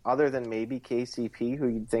who, other than maybe KCP, who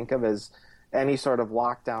you'd think of as any sort of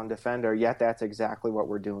lockdown defender, yet that's exactly what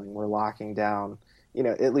we're doing. We're locking down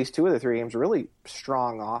at least 2 of the 3 games, really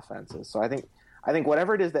strong offenses. So I think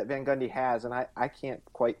whatever it is that Van Gundy has, and I can't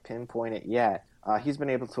quite pinpoint it yet, he's been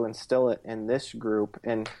able to instill it in this group,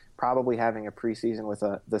 and probably having a preseason with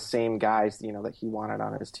the same guys, that he wanted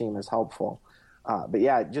on his team is helpful. But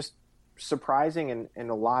yeah, just surprising and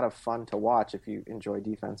a lot of fun to watch if you enjoy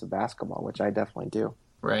defensive basketball, which I definitely do.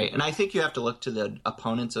 Right, and I think you have to look to the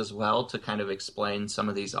opponents as well to kind of explain some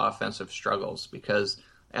of these offensive struggles, because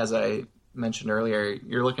as I mentioned earlier,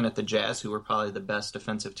 you're looking at the Jazz, who were probably the best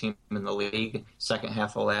defensive team in the league second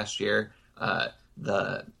half of last year.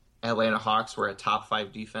 The Atlanta Hawks were a top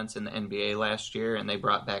 5 defense in the NBA last year, and they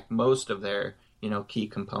brought back most of their key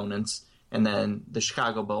components. And then the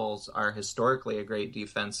Chicago Bulls are historically a great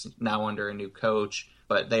defense now under a new coach,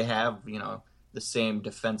 but they have the same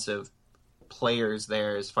defensive players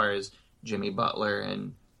there as far as Jimmy Butler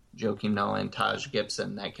and Joakim Noah and Taj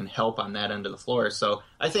Gibson that can help on that end of the floor. So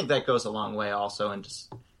I think that goes a long way also in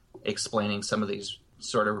just explaining some of these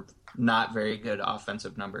sort of not very good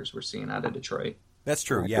offensive numbers we're seeing out of Detroit. That's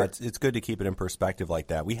true. Yeah, it's good to keep it in perspective like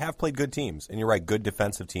that. We have played good teams, and you're right, good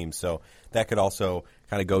defensive teams. So that could also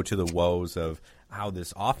kind of go to the woes of how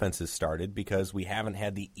this offense has started, because we haven't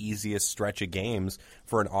had the easiest stretch of games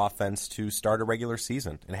for an offense to start a regular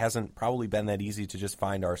season. It hasn't probably been that easy to just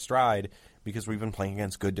find our stride because we've been playing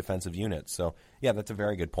against good defensive units. So, yeah, that's a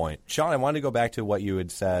very good point. Sean, I wanted to go back to what you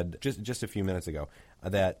had said just a few minutes ago,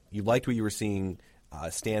 that you liked what you were seeing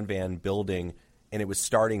Stan Van building, and it was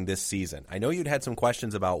starting this season. I know you'd had some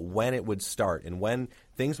questions about when it would start and when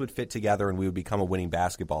things would fit together and we would become a winning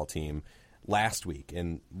basketball team last week.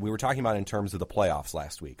 And we were talking about in terms of the playoffs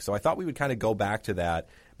last week. So I thought we would kind of go back to that,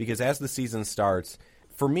 because as the season starts,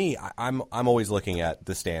 for me, I'm always looking at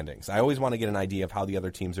the standings. I always want to get an idea of how the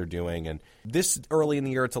other teams are doing. And this early in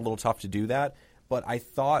the year, it's a little tough to do that. But I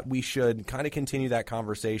thought we should kind of continue that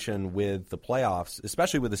conversation with the playoffs,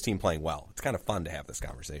 especially with this team playing well. It's kind of fun to have this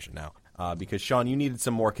conversation now. because, Sean, you needed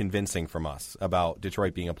some more convincing from us about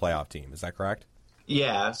Detroit being a playoff team. Is that correct?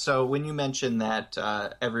 Yeah, so when you mentioned that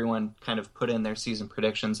everyone kind of put in their season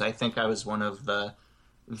predictions, I think I was one of the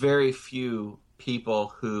very few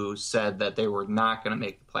people who said that they were not going to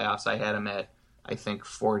make the playoffs. I had them at, I think,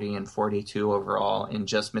 40 and 42 overall and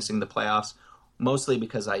just missing the playoffs, mostly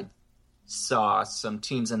because I saw some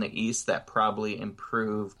teams in the East that probably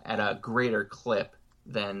improve at a greater clip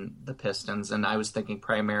than the Pistons, and I was thinking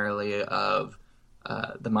primarily of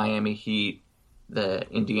the Miami Heat, the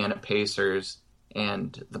Indiana Pacers,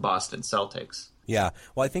 and the Boston Celtics. Yeah,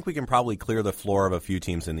 well, I think we can probably clear the floor of a few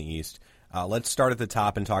teams in the East. Let's start at the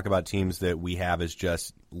top and talk about teams that we have as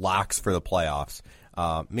just locks for the playoffs.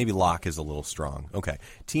 Maybe lock is a little strong. Okay,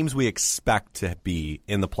 teams we expect to be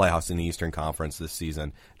in the playoffs in the Eastern Conference this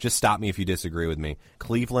season. Just stop me if you disagree with me.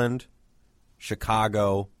 Cleveland,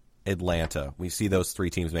 Chicago, Atlanta. We see those three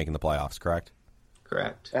teams making the playoffs, correct?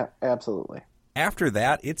 Correct. Absolutely. After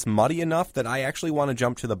that, it's muddy enough that I actually want to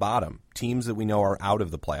jump to the bottom, teams that we know are out of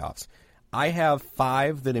the playoffs. I have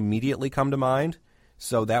 5 that immediately come to mind,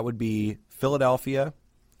 so that would be Philadelphia,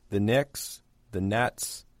 the Knicks, the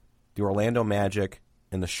Nets, the Orlando Magic,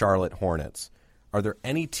 and the Charlotte Hornets. Are there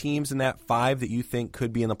any teams in that 5 that you think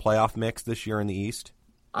could be in the playoff mix this year in the East?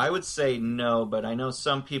 I would say no, but I know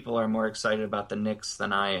some people are more excited about the Knicks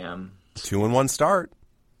than I am. 2-1 start.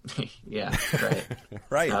 Yeah, right.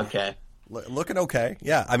 Right. Okay. Looking okay.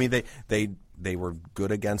 Yeah, I mean, they were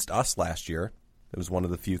good against us last year. It was one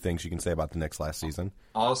of the few things you can say about the Knicks last season.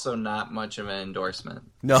 Also not much of an endorsement.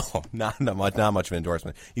 No, not much of an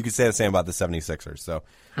endorsement. You could say the same about the 76ers. So,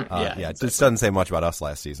 exactly. It just doesn't say much about us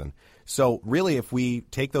last season. So, really, if we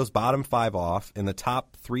take those bottom 5 off and the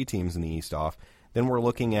top 3 teams in the East off, then we're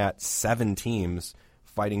looking at 7 teams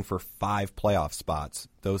fighting for 5 playoff spots.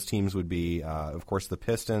 Those teams would be, of course, the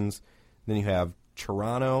Pistons. Then you have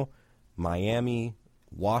Toronto, Miami,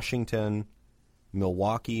 Washington,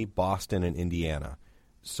 Milwaukee, Boston, and Indiana.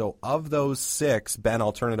 So of those 6, Ben,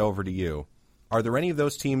 I'll turn it over to you. Are there any of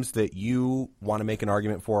those teams that you want to make an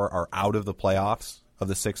argument for are out of the playoffs of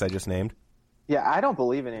the 6 I just named? Yeah, I don't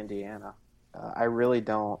believe in Indiana. I really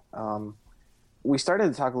don't. We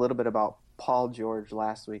started to talk a little bit about Paul George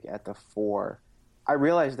last week at the 4. I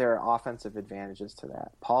realize there are offensive advantages to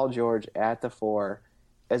that. Paul George at the 4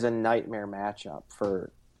 is a nightmare matchup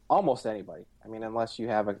for almost anybody. I mean, unless you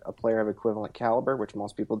have a player of equivalent caliber, which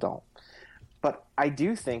most people don't. But I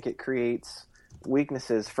do think it creates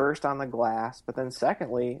weaknesses, first on the glass, but then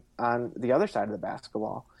secondly on the other side of the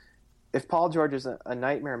basketball. If Paul George is a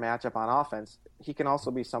nightmare matchup on offense, he can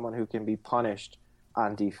also be someone who can be punished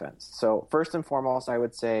on defense. So first and foremost, I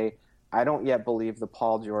would say I don't yet believe the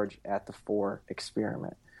Paul George at the 4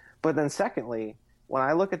 experiment. But then secondly, when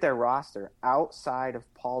I look at their roster outside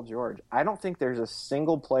of Paul George, I don't think there's a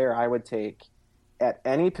single player I would take at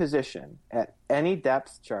any position, at any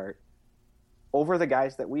depth chart, over the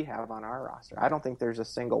guys that we have on our roster. I don't think there's a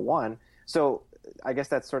single one. So I guess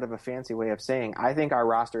that's sort of a fancy way of saying I think our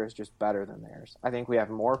roster is just better than theirs. I think we have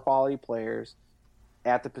more quality players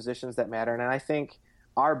at the positions that matter, and I think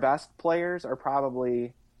our best players are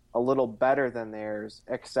probably a little better than theirs,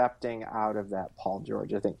 excepting out of that Paul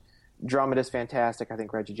George. I think Drummond is fantastic. I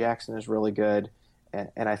think Reggie Jackson is really good.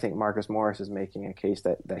 And I think Marcus Morris is making a case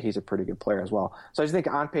that he's a pretty good player as well. So I just think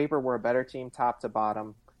on paper we're a better team top to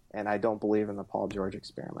bottom, and I don't believe in the Paul George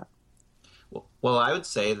experiment. Well, I would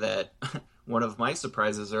say that one of my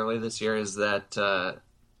surprises early this year is that the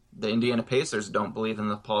Indiana Pacers don't believe in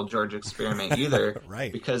the Paul George experiment either.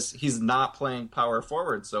 Right. Because he's not playing power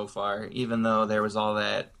forward so far, even though there was all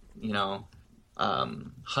that,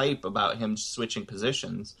 hype about him switching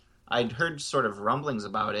positions. I'd heard sort of rumblings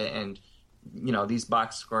about it, and these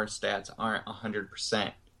box score stats aren't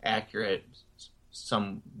 100% accurate,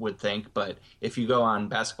 some would think, but if you go on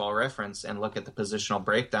Basketball Reference and look at the positional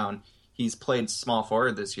breakdown, he's played small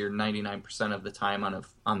forward this year 99% of the time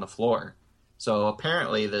on the floor. So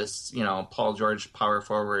apparently this, Paul George power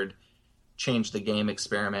forward change the game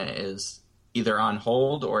experiment is either on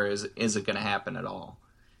hold or is it going to happen at all?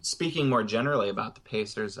 Speaking more generally about the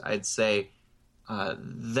Pacers, I'd say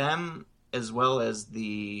them as well as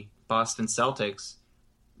the Boston Celtics,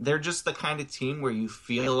 they're just the kind of team where you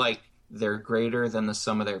feel like they're greater than the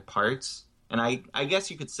sum of their parts. And I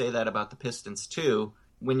guess you could say that about the Pistons too.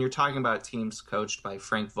 When you're talking about teams coached by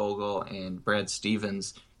Frank Vogel and Brad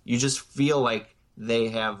Stevens, you just feel like they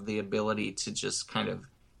have the ability to just kind of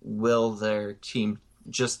will their team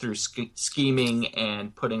just through scheming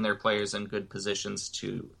and putting their players in good positions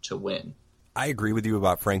to win. I agree with you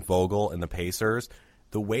about Frank Vogel and the Pacers.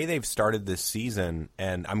 the way they've started this season,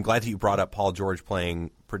 and I'm glad that you brought up Paul George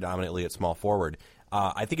playing predominantly at small forward.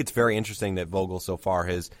 I think it's very interesting that Vogel so far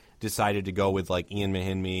has decided to go with like Ian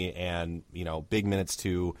Mahinmi and, big minutes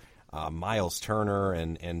to Miles Turner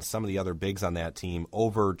and some of the other bigs on that team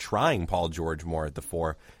over trying Paul George more at the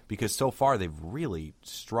 4, because so far they've really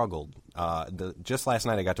struggled. Just last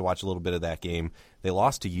night I got to watch a little bit of that game. They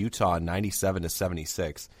lost to Utah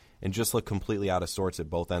 97-76 and just looked completely out of sorts at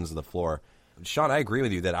both ends of the floor. Sean, I agree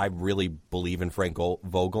with you that I really believe in Frank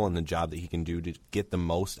Vogel and the job that he can do to get the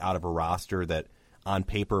most out of a roster that on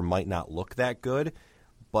paper might not look that good,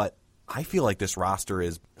 but I feel like this roster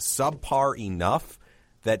is subpar enough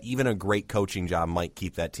that even a great coaching job might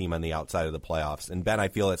keep that team on the outside of the playoffs. And Ben, I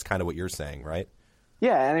feel that's kind of what you're saying, right?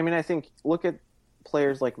 Yeah, and I mean, I think look at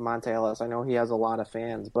players like Monte Ellis. I know he has a lot of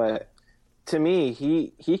fans, but to me,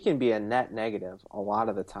 he can be a net negative a lot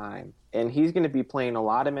of the time. And he's going to be playing a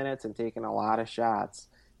lot of minutes and taking a lot of shots.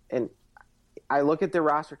 And I look at the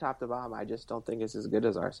roster top to bottom, I just don't think it's as good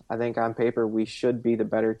as ours. I think on paper we should be the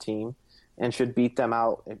better team and should beat them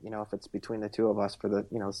out, if it's between the two of us for the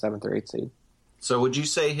 7th or 8th seed. So would you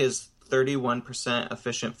say his 31%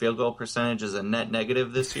 efficient field goal percentage is a net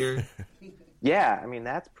negative this year? Yeah, I mean,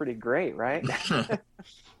 that's pretty great, right?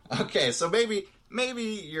 Okay, so maybe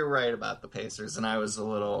you're right about the Pacers, and I was a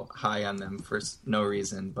little high on them for no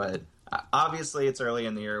reason. But obviously it's early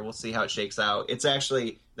in the year. We'll see how it shakes out. It's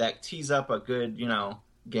actually that tees up a good,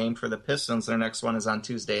 game for the Pistons. Their next one is on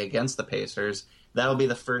Tuesday against the Pacers. That'll be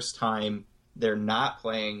the first time they're not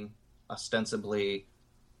playing ostensibly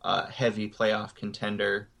heavy playoff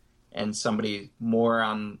contender and somebody more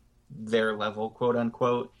on their level, quote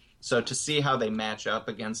unquote. So to see how they match up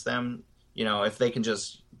against them, if they can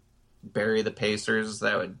just bury the Pacers,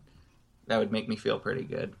 that would make me feel pretty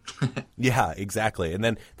good. Yeah, exactly. And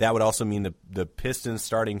then that would also mean the Pistons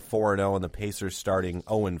starting 4-0 and the Pacers starting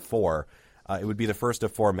 0-4. It would be the first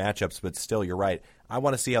of 4 matchups, but still, you're right. I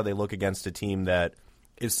want to see how they look against a team that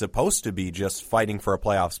is supposed to be just fighting for a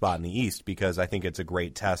playoff spot in the East, because I think it's a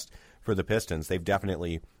great test for the Pistons. They've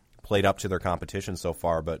definitely played up to their competition so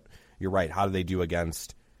far, but you're right. How do they do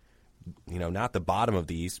against, not the bottom of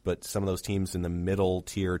the East, but some of those teams in the middle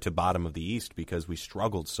tier to bottom of the East, because we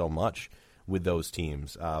struggled so much with those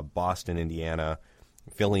teams, Boston, Indiana,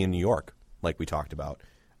 Philly, and New York, like we talked about.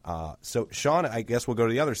 So, Sean, I guess we'll go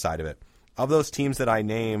to the other side of it. Of those teams that I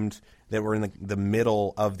named that were in the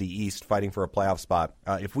middle of the East fighting for a playoff spot,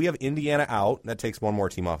 if we have Indiana out, that takes one more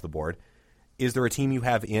team off the board. Is there a team you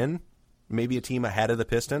have in? Maybe a team ahead of the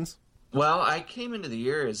Pistons? Well, I came into the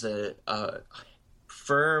year as a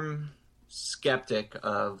firm skeptic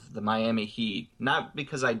of the Miami Heat, not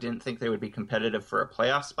because I didn't think they would be competitive for a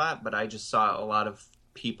playoff spot, but I just saw a lot of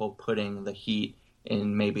people putting the Heat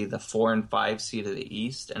in maybe the 4 and 5 seed of the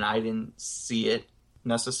East, and I didn't see it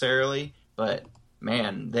necessarily. But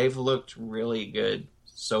man, they've looked really good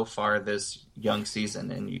so far this young season,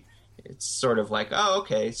 and it's sort of like, oh,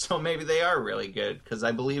 okay, so maybe they are really good, because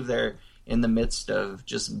I believe they're in the midst of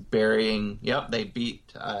just burying. Yep, they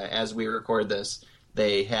beat, as we record this,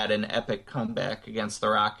 they had an epic comeback against the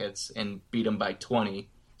Rockets and beat them by 20.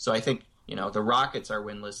 So I think, the Rockets are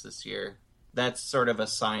winless this year. That's sort of a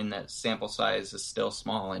sign that sample size is still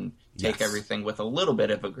small, and take everything with a little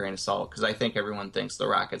bit of a grain of salt, because I think everyone thinks the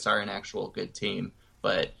Rockets are an actual good team.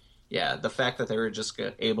 But yeah, the fact that they were just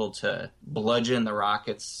able to bludgeon the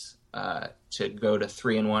Rockets to go to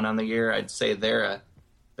 3-1 on the year, I'd say they're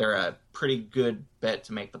a pretty good bet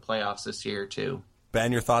to make the playoffs this year too.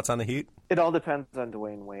 Ben, your thoughts on the Heat? It all depends on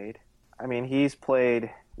Dwayne Wade. I mean, he's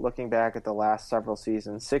played, looking back at the last several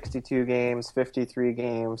seasons, 62 games, 53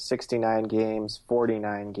 games, 69 games,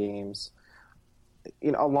 49 games.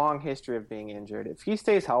 A long history of being injured. If he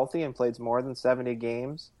stays healthy and plays more than 70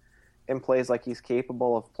 games and plays like he's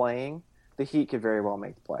capable of playing, the Heat could very well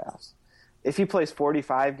make the playoffs. If he plays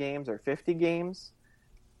 45 games or 50 games,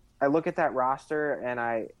 I look at that roster and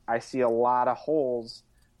I see a lot of holes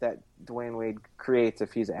that Dwayne Wade creates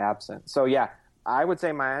if he's absent. So, yeah, I would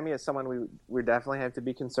say Miami is someone we definitely have to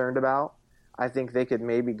be concerned about. I think they could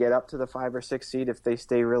maybe get up to the 5 or 6 seed if they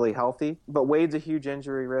stay really healthy. But Wade's a huge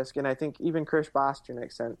injury risk, and I think even Chris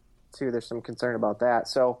Bosternick sent too. There's some concern about that.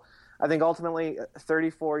 So I think ultimately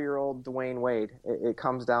 34-year-old Dwayne Wade, it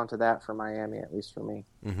comes down to that for Miami, at least for me.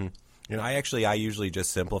 Mm-hmm. I usually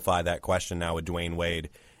just simplify that question now with Dwayne Wade.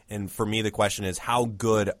 And for me, the question is, how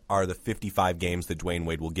good are the 55 games that Dwayne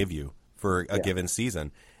Wade will give you for a given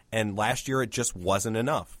season? And last year, it just wasn't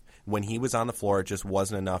enough. When he was on the floor, it just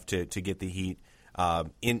wasn't enough to get the Heat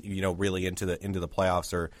really into the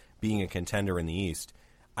playoffs or being a contender in the East.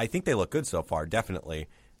 I think they look good so far, definitely.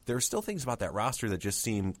 There are still things about that roster that just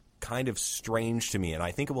seem kind of strange to me, and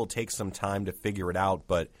I think it will take some time to figure it out,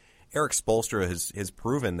 but Eric Spoelstra has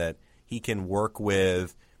proven that he can work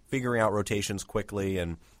with figuring out rotations quickly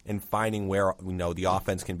and finding where the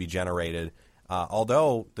offense can be generated.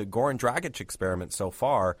 Although the Goran Dragic experiment so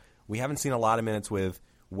far, we haven't seen a lot of minutes with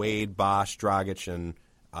Wade, Bosch, Dragic, and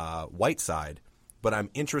Whiteside. But I'm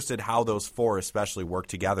interested how those four especially work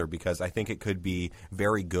together, because I think it could be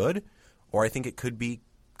very good, or I think it could be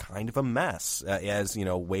kind of a mess as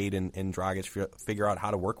Wade and Dragic figure out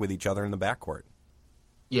how to work with each other in the backcourt.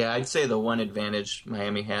 Yeah, I'd say the one advantage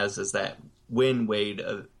Miami has is that when Wade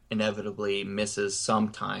inevitably misses some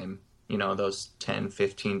time, those 10,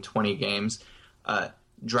 15, 20 games,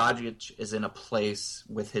 Dragic is in a place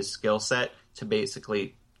with his skill set to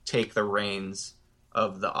basically take the reins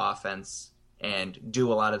of the offense and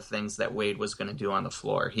do a lot of things that Wade was going to do on the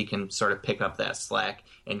floor. He can sort of pick up that slack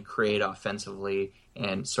and create offensively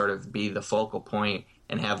and sort of be the focal point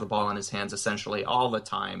and have the ball in his hands essentially all the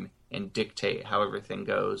time and dictate how everything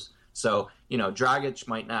goes. So, Dragic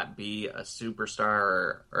might not be a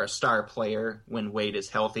superstar or a star player when Wade is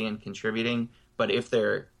healthy and contributing, but if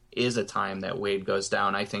there is a time that Wade goes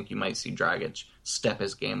down, I think you might see Dragic step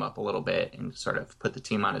his game up a little bit and sort of put the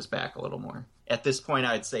team on his back a little more. At this point,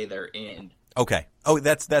 I'd say they're in. Okay. Oh,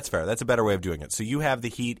 that's fair. That's a better way of doing it. So you have the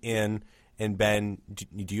Heat in, and Ben,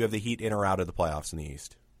 do you have the Heat in or out of the playoffs in the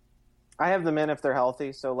East? I have them in if they're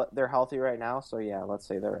healthy. So they're healthy right now. So yeah, let's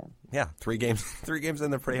say they're in. Yeah, 3 games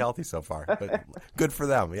in, they're pretty healthy so far. But good for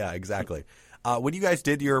them. Yeah, exactly. When you guys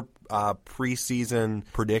did your preseason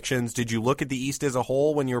predictions, did you look at the East as a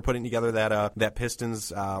whole when you were putting together that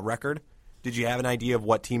Pistons record? Did you have an idea of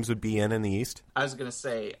what teams would be in the East? I was going to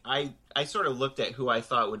say, I sort of looked at who I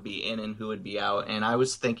thought would be in and who would be out, and I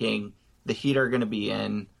was thinking the Heat are going to be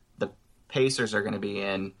in, the Pacers are going to be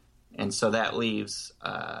in, and so that leaves,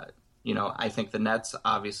 I think the Nets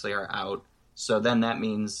obviously are out. So then that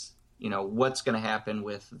means, what's going to happen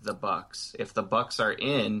with the Bucks? If the Bucks are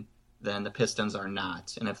in, then the Pistons are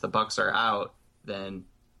not, and if the Bucks are out, then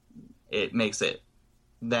it makes it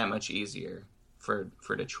that much easier for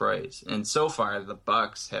Detroit. And so far, the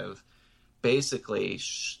Bucks have basically,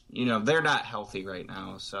 they're not healthy right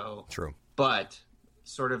now. So true. But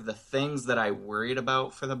sort of the things that I worried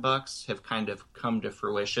about for the Bucks have kind of come to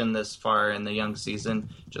fruition this far in the young season,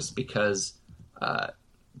 just because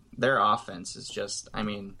their offense is just,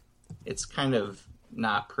 it's kind of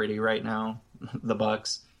not pretty right now, the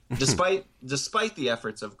Bucks. Despite the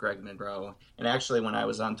efforts of Greg Monroe, and actually when I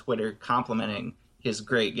was on Twitter complimenting his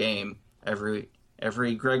great game, every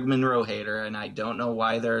Greg Monroe hater, and I don't know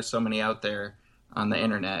why there are so many out there on the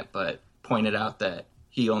internet, but pointed out that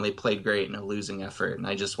he only played great in a losing effort, and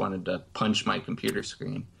I just wanted to punch my computer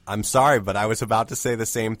screen. I'm sorry, but I was about to say the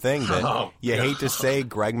same thing. That you hate to say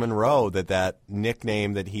Greg Monroe, that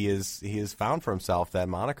nickname that he has found for himself, that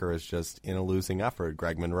moniker is just in a losing effort.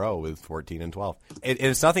 Greg Monroe with 14 and 12.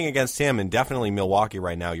 It's nothing against him, and definitely Milwaukee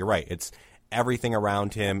right now. You're right. It's everything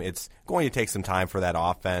around him. It's going to take some time for that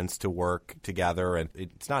offense to work together, and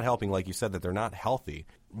it's not helping, like you said, that they're not healthy.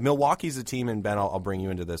 Milwaukee's a team, and Ben, I'll bring you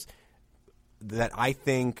into this, that I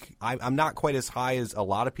think I'm not quite as high as a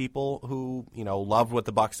lot of people who loved what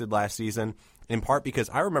the Bucks did last season, in part because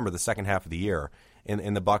I remember the second half of the year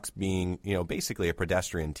and the Bucks being basically a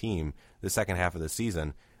pedestrian team the second half of the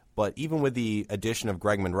season. But even with the addition of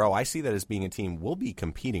Greg Monroe, I see that as being a team we'll be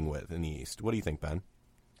competing with in the East. What do you think, Ben?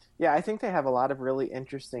 Yeah, I think they have a lot of really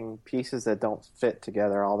interesting pieces that don't fit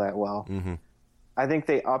together all that well. Mm-hmm. I think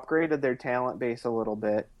they upgraded their talent base a little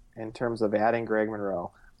bit in terms of adding Greg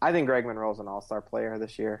Monroe. I think Greg Monroe is an all-star player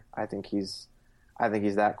this year. I think he's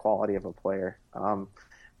that quality of a player.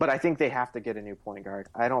 But I think they have to get a new point guard.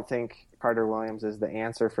 I don't think Carter Williams is the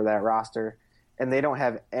answer for that roster, and they don't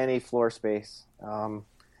have any floor space,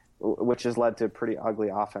 which has led to pretty ugly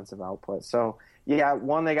offensive output. So, yeah,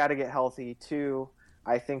 one, they got to get healthy. Two,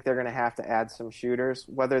 I think they're going to have to add some shooters,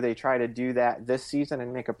 whether they try to do that this season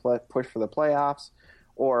and make a push for the playoffs,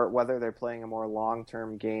 or whether they're playing a more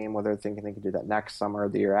long-term game, whether they're thinking they can do that next summer or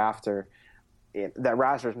the year after. That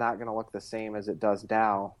roster is not going to look the same as it does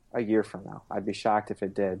now a year from now. I'd be shocked if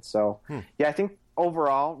it did. So, yeah, I think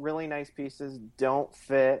overall, really nice pieces, don't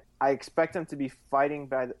fit. I expect them to be fighting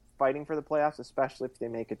for the playoffs, especially if they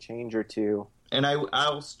make a change or two. And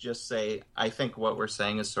I'll just say, I think what we're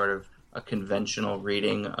saying is sort of a conventional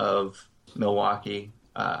reading of Milwaukee.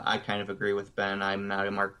 I kind of agree with Ben. I'm not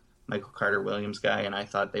a Michael Carter Williams guy, and I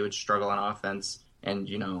thought they would struggle on offense and,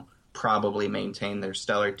 probably maintain their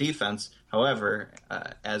stellar defense. However,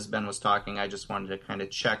 as Ben was talking, I just wanted to kind of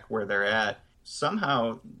check where they're at,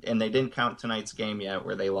 somehow, and they didn't count tonight's game yet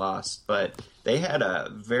where they lost, but they had a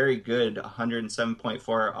very good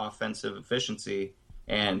 107.4 offensive efficiency,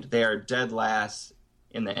 and they are dead last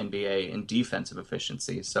in the NBA in defensive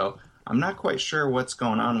efficiency. So I'm not quite sure what's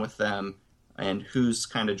going on with them and who's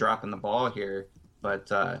kind of dropping the ball here,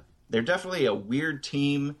 but they're definitely a weird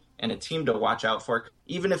team and a team to watch out for.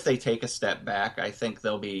 Even if they take a step back, I think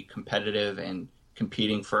they'll be competitive and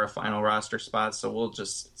competing for a final roster spot, so we'll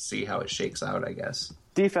just see how it shakes out, I guess.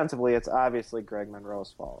 Defensively, it's obviously Greg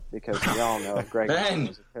Monroe's fault, because we all know Greg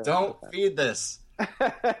Ben, don't feed this.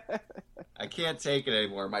 I can't take it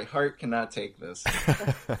anymore. My heart cannot take this.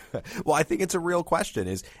 Well, I think it's a real question.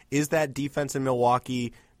 Is that defense in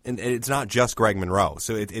Milwaukee, and it's not just Greg Monroe,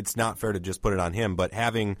 so it's not fair to just put it on him, but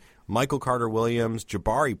having Michael Carter-Williams,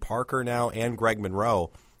 Jabari Parker now, and Greg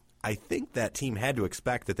Monroe, I think that team had to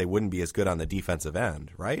expect that they wouldn't be as good on the defensive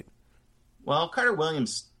end, right? Well,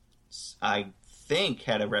 Carter-Williams, I think,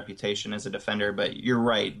 had a reputation as a defender, but you're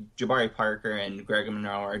right. Jabari Parker and Greg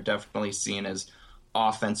Monroe are definitely seen as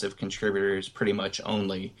offensive contributors pretty much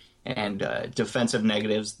only, and defensive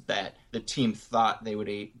negatives that the team thought they would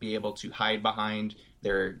be able to hide behind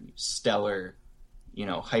their stellar,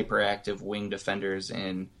 hyperactive wing defenders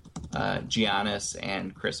in Giannis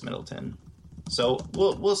and Chris Middleton. So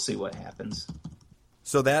we'll see what happens.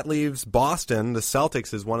 So that leaves Boston. The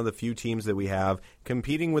Celtics is one of the few teams that we have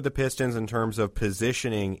competing with the Pistons in terms of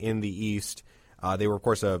positioning in the East. They were, of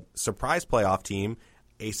course, a surprise playoff team,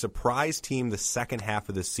 a surprise team the second half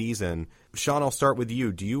of the season. Sean, I'll start with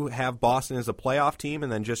you. Do you have Boston as a playoff team,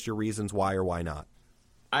 and then just your reasons why or why not?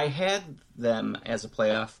 I had them as a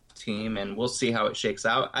playoff team, and we'll see how it shakes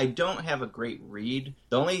out. I don't have a great read.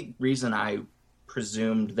 The only reason I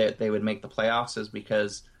presumed that they would make the playoffs is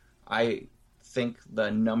because I think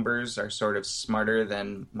the numbers are sort of smarter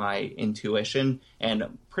than my intuition,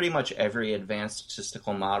 and pretty much every advanced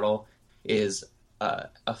statistical model is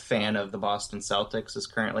a fan of the Boston Celtics as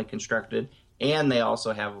currently constructed, and they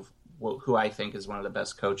also have who I think is one of the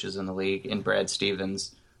best coaches in the league in Brad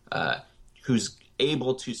Stevens, who's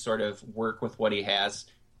able to sort of work with what he has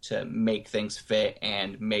to make things fit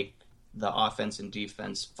and make the offense and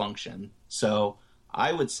defense function. So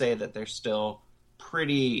I would say that they're still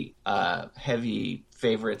pretty heavy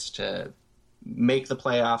favorites to make the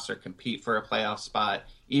playoffs or compete for a playoff spot,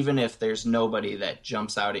 even if there's nobody that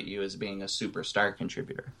jumps out at you as being a superstar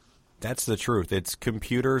contributor. That's the truth. It's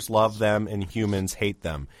computers love them and humans hate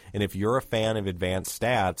them. And if you're a fan of advanced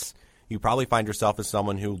stats, you probably find yourself as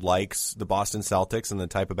someone who likes the Boston Celtics and the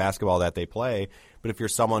type of basketball that they play. But if you're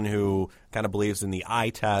someone who kind of believes in the eye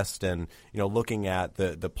test and, looking at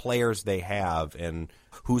the players they have and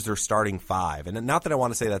who's their starting five, and not that I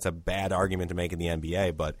want to say that's a bad argument to make in the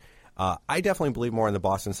NBA, but I definitely believe more in the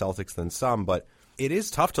Boston Celtics than some. But it is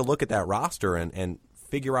tough to look at that roster and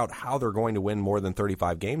figure out how they're going to win more than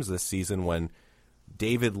 35 games this season when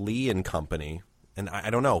David Lee and company, and I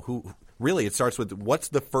don't know who. Really, it starts with what's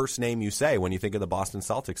the first name you say when you think of the Boston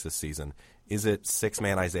Celtics this season? Is it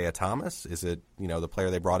six-man Isaiah Thomas? Is it the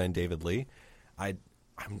player they brought in, David Lee?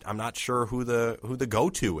 I'm not sure who the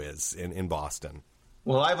go-to is in Boston.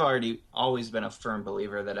 Well, I've always been a firm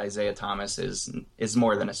believer that Isaiah Thomas is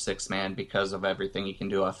more than a six-man because of everything he can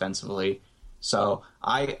do offensively. So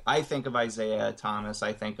I think of Isaiah Thomas,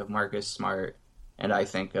 I think of Marcus Smart, and I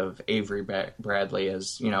think of Avery Bradley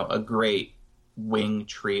as a great wing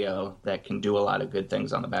trio that can do a lot of good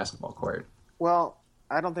things on the basketball court. Well,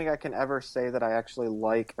 I don't think I can ever say that I actually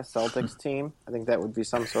like a Celtics team. I think that would be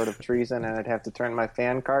some sort of treason, and I'd have to turn my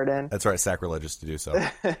fan card in. That's right, sacrilegious to do so.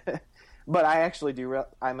 But I actually do.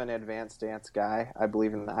 I'm an advanced stats guy. I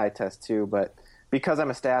believe in the eye test too, but because I'm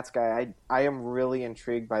a stats guy, I am really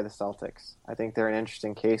intrigued by the Celtics. I think they're an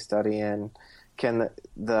interesting case study in can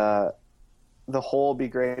the whole be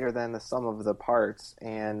greater than the sum of the parts.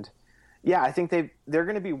 And yeah, I think they're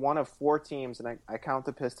going to be one of four teams, and I count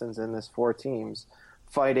the Pistons in this four teams,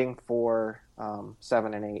 fighting for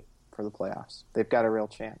 7 and 8 for the playoffs. They've got a real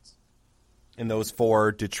chance. In those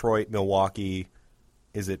four, Detroit, Milwaukee,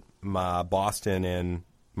 is it Boston and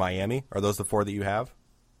Miami? Are those the four that you have?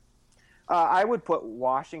 I would put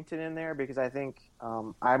Washington in there because I think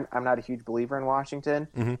I'm not a huge believer in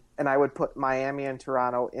Washington, and I would put Miami and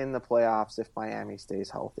Toronto in the playoffs if Miami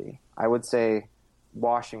stays healthy. I would say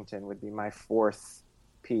Washington would be my fourth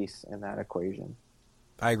piece in that equation.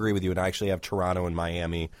 I agree with you, and I actually have Toronto and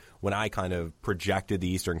Miami when I kind of projected the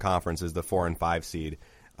Eastern Conference as the 4 and 5 seed.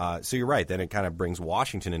 So you're right. Then it kind of brings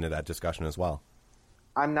Washington into that discussion as well.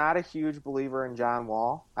 I'm not a huge believer in John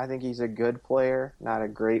Wall. I think he's a good player, not a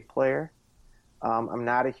great player. I'm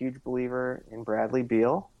not a huge believer in Bradley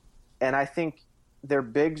Beal. And I think their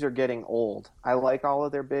bigs are getting old. I like all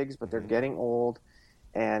of their bigs, but they're getting old,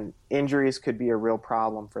 and injuries could be a real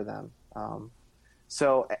problem for them.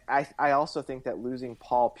 So I also think that losing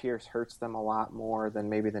Paul Pierce hurts them a lot more than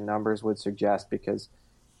maybe the numbers would suggest, because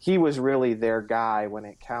he was really their guy when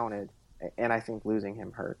it counted, and I think losing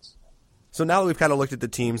him hurts. So now that we've kind of looked at the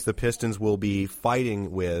teams the Pistons will be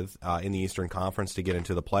fighting with in the Eastern Conference to get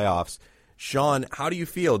into the playoffs, Sean, how do you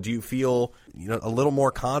feel? Do you feel a little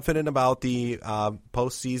more confident about the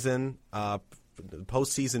postseason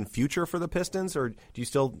future for the Pistons, or do you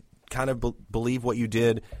still kind of believe what you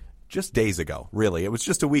did just days ago? Really, it was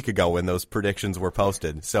just a week ago when those predictions were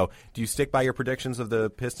posted. So do you stick by your predictions of the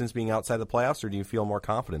Pistons being outside the playoffs, or do you feel more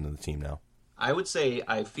confident in the team now? I would say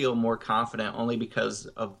I feel more confident only because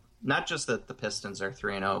of not just that the Pistons are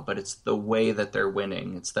 3-0, but it's the way that they're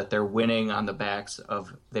winning. It's that they're winning on the backs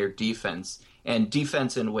of their defense, and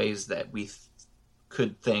defense in ways that we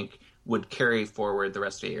could think would carry forward the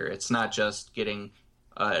rest of the year. It's not just getting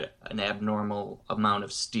an abnormal amount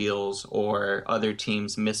of steals or other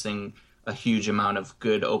teams missing a huge amount of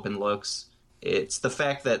good open looks. It's the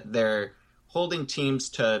fact that they're holding teams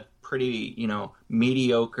to pretty,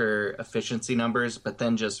 mediocre efficiency numbers, but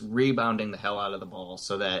then just rebounding the hell out of the ball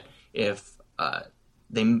so that if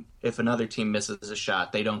another team misses a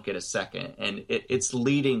shot, they don't get a second. And it's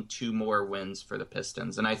leading to more wins for the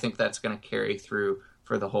Pistons. And I think that's going to carry through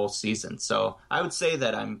for the whole season. So I would say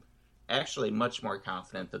that I'm actually much more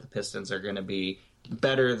confident that the Pistons are going to be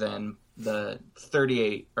better than the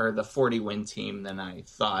 38 or the 40 win team than I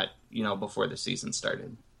thought, before the season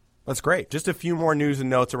started. That's great. Just a few more news and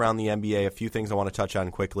notes around the NBA, a few things I want to touch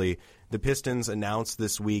on quickly. The Pistons announced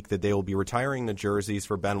this week that they will be retiring the jerseys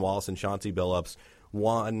for Ben Wallace and Chauncey Billups,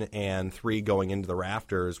 1 and 3 going into the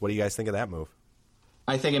rafters. What do you guys think of that move?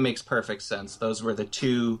 I think it makes perfect sense. Those were the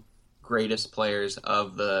two greatest players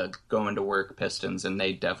of the going-to-work Pistons, and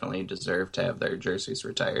they definitely deserve to have their jerseys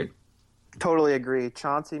retired. Totally agree.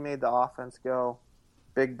 Chauncey made the offense go.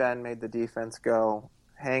 Big Ben made the defense go.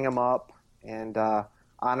 Hang them up and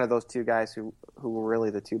honor those two guys who were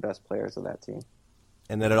really the two best players of that team.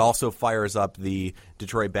 And then it also fires up the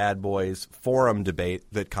Detroit Bad Boys forum debate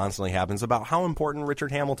that constantly happens about how important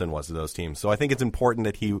Richard Hamilton was to those teams. So I think it's important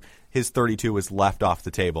that his 32 is left off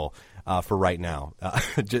the table for right now,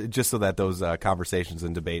 just so that those conversations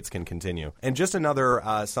and debates can continue. And just another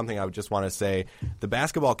something I would just want to say, the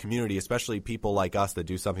basketball community, especially people like us that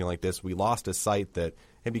do something like this, we lost a site that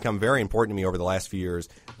had become very important to me over the last few years,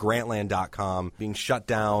 Grantland.com, being shut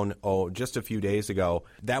down just a few days ago.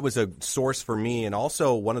 That was a source for me, and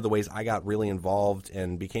also one of the ways I got really involved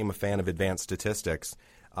and became a fan of advanced statistics.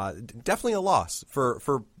 Definitely a loss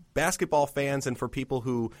for basketball fans and for people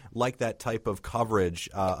who like that type of coverage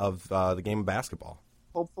of the game of basketball.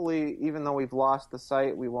 Hopefully, even though we've lost the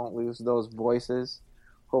site, we won't lose those voices.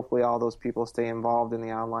 Hopefully all those people stay involved in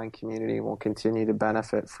the online community and will continue to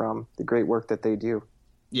benefit from the great work that they do.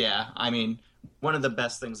 Yeah, I mean, one of the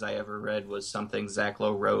best things I ever read was something Zach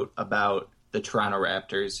Lowe wrote about the Toronto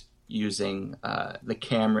Raptors using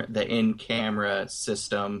the in-camera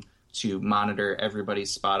system to monitor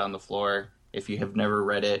everybody's spot on the floor. If you have never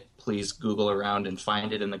read it, please Google around and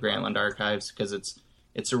find it in the Grantland archives, because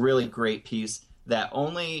it's a really great piece that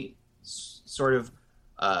only sort of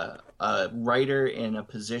a writer in a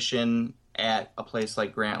position at a place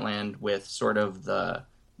like Grantland with sort of the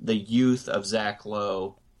youth of Zach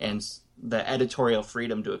Lowe and the editorial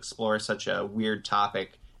freedom to explore such a weird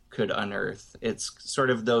topic could unearth. It's sort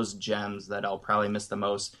of those gems that I'll probably miss the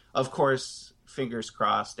most. Of course, fingers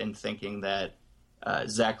crossed in thinking that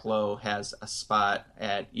Zach Lowe has a spot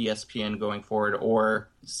at ESPN going forward, or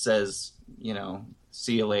says,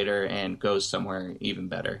 see you later and goes somewhere even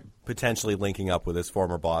better. Potentially linking up with his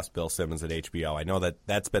former boss, Bill Simmons at HBO. I know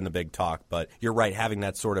that's been the big talk, but you're right, having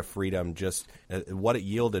that sort of freedom, just what it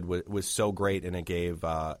yielded was so great, and it gave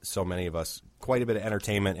so many of us quite a bit of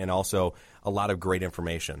entertainment and also a lot of great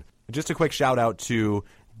information. Just a quick shout out to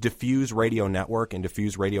Diffuse Radio Network and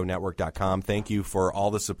diffuseradionetwork.com. Thank you for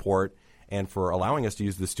all the support and for allowing us to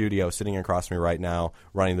use the studio. Sitting across from me right now,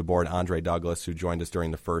 running the board, Andre Douglas, who joined us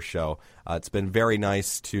during the first show. It's been very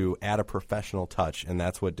nice to add a professional touch, and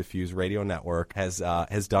that's what Diffuse Radio Network has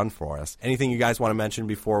done for us. Anything you guys want to mention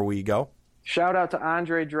before we go? Shout out to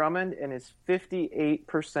Andre Drummond and his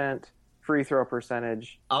 58% free throw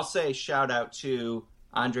percentage. I'll say shout out to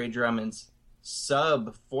Andre Drummond's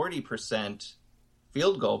sub 40%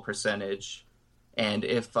 field goal percentage. And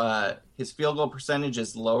if his field goal percentage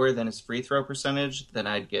is lower than his free throw percentage, then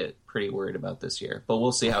I'd get pretty worried about this year. But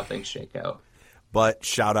we'll see how things shake out. but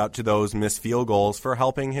shout out to those missed field goals for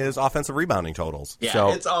helping his offensive rebounding totals. Yeah, so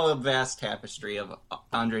it's all a vast tapestry of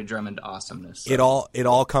Andre Drummond awesomeness. So. It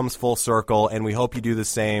all comes full circle, and we hope you do the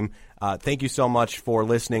same. Thank you so much for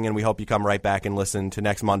listening, and we hope you come right back and listen to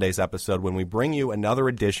next Monday's episode when we bring you another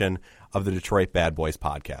edition of the Detroit Bad Boys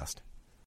podcast.